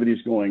of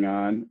activities going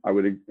on. I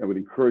would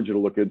encourage you to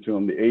look into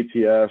them. The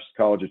ATS,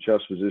 College of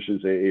Chest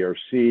Physicians,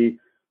 AARC,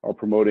 are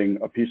promoting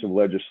a piece of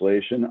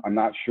legislation. I'm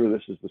not sure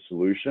this is the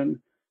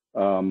solution.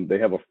 They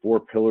have a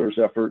 4 pillars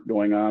effort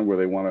going on, where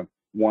they want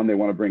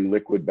to bring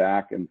liquid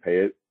back and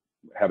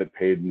have it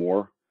paid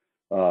more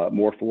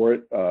for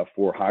it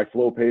for high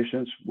flow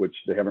patients, which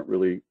they haven't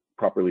really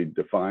properly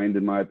defined,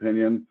 in my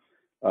opinion.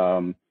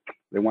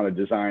 They want to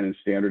design and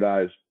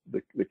standardize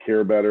the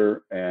care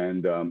better,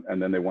 and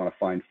then they want to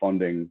find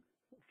funding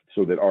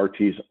so that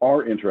RTs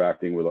are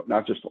interacting with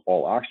not just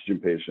all oxygen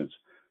patients,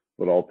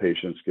 but all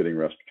patients getting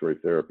respiratory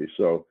therapy.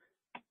 So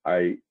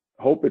I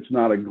hope it's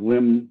not a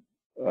glim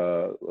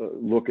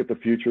look at the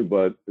future,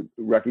 but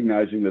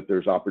recognizing that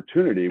there's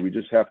opportunity. We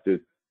just have to,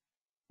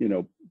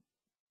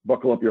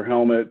 buckle up your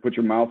helmet, put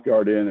your mouth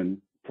guard in, and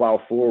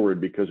plow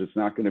forward, because it's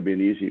not going to be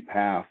an easy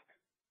path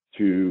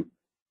to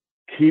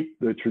keep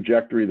the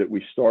trajectory that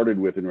we started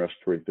with in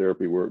respiratory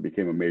therapy, where it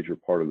became a major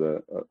part of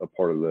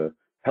the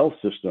health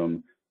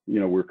system.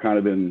 We're kind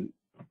of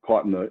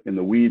caught in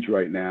the weeds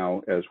right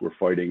now as we're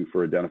fighting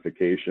for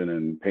identification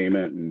and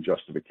payment and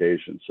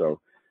justification.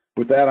 So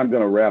with that, I'm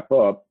going to wrap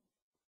up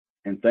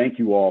and thank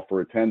you all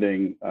for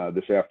attending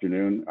this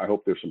afternoon. I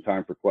hope there's some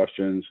time for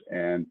questions,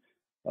 and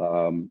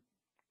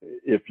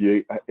if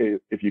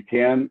you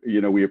can,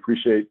 we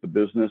appreciate the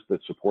business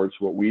that supports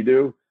what we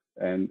do,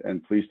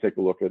 and please take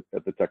a look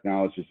at the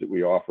technologies that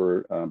we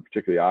offer,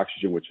 particularly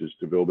oxygen, which is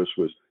DeVilbiss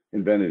was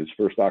invented its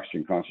first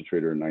oxygen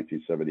concentrator in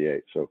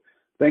 1978. So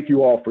thank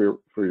you all for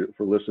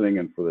listening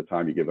and for the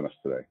time you've given us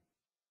today.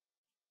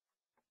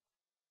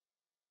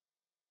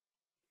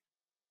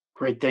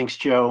 Great, thanks,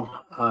 Joe.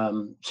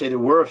 There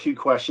were a few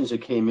questions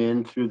that came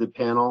in through the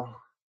panel,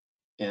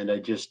 and I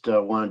just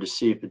wanted to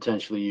see if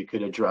potentially you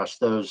could address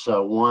those.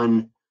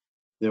 One,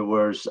 there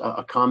was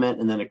a comment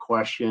and then a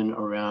question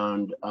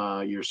around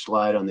your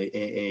slide on the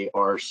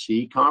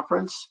AARC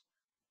conference.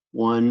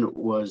 One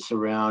was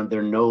around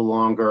they're no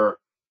longer,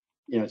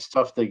 it's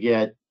tough to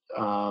get,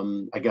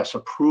 I guess,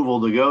 approval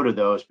to go to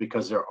those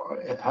because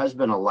it has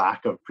been a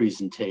lack of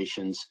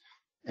presentations.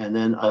 And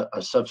then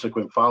a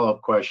subsequent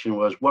follow-up question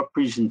was, what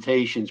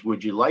presentations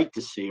would you like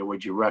to see or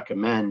would you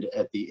recommend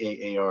at the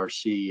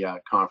AARC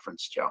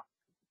conference, Joe?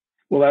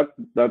 Well,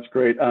 that's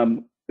great.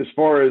 As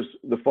far as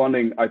the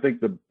funding, I think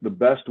the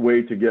best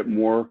way to get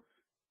more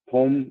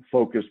home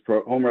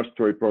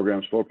respiratory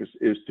programs focused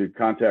is to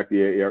contact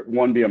the AAR.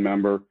 One, be a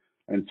member,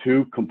 and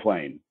two,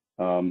 complain.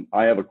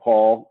 I have a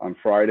call on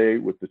Friday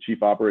with the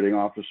Chief Operating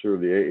Officer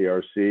of the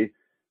AARC,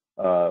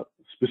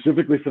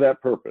 specifically for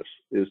that purpose,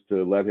 is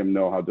to let him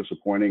know how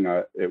disappointing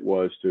it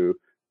was to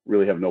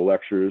really have no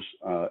lectures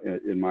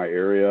in my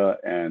area,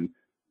 and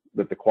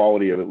that the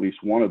quality of at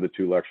least one of the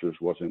two lectures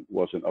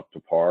wasn't up to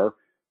par,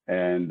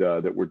 and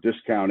that we're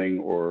discounting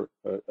or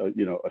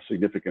a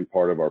significant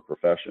part of our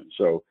profession.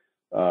 So,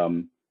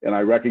 and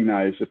I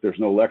recognize if there's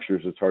no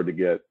lectures, it's hard to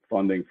get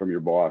funding from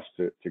your boss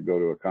to go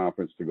to a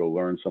conference to go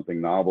learn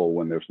something novel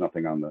when there's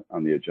nothing on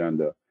the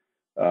agenda.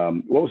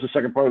 What was the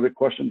second part of the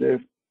question,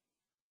 Dave?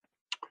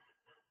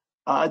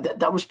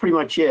 That was pretty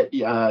much it.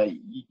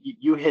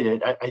 You hit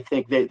it. I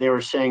think they were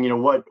saying,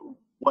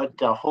 what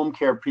home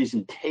care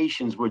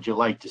presentations would you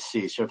like to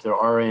see? So if there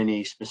are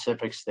any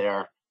specifics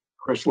there,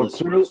 Chris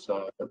was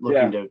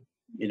looking to,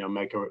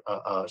 make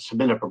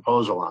submit a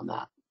proposal on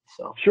that.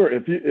 So sure.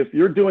 If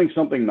you're doing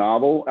something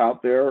novel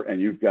out there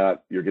and you're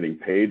getting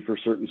paid for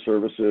certain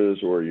services,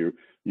 or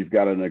you've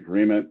got an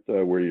agreement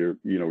where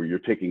you're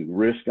taking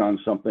risk on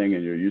something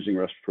and you're using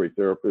respiratory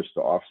therapists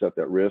to offset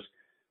that risk,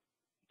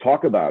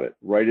 talk about it,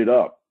 write it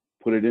up,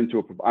 put it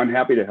into I'm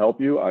happy to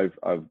help you.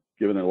 I've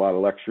given a lot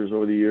of lectures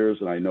over the years,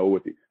 and I know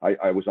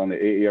I was on the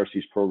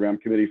AARC's program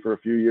committee for a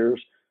few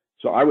years.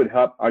 So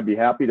I'd be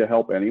happy to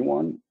help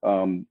anyone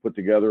put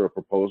together a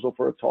proposal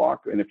for a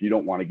talk. And if you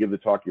don't want to give the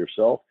talk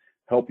yourself,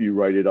 help you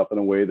write it up in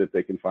a way that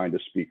they can find a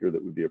speaker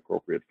that would be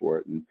appropriate for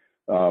it. And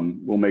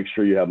we'll make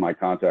sure you have my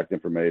contact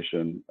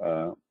information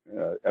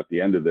at the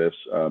end of this.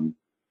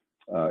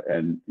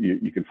 And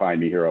you can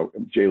find me here,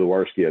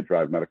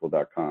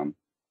 Lewarski@drivemedical.com.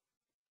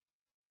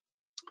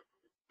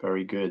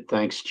 Very good.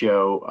 Thanks,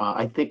 Joe.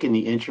 I think in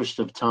the interest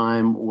of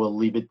time, we'll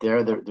leave it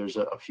there. There's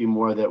a few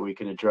more that we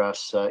can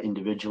address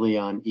individually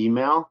on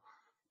email.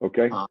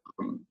 Okay.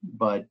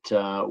 But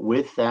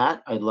with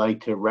that, I'd like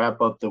to wrap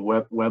up the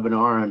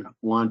webinar and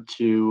want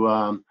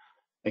to,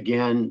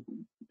 again,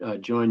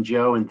 join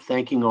Joe in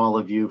thanking all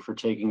of you for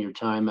taking your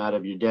time out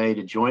of your day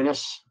to join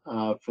us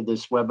for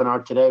this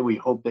webinar today. We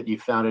hope that you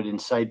found it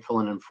insightful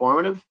and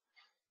informative.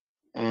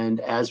 And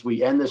as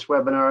we end this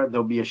webinar,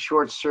 there'll be a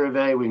short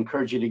survey. We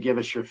encourage you to give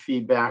us your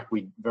feedback.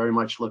 We very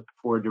much look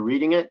forward to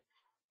reading it.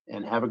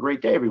 And have a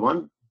great day,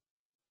 everyone.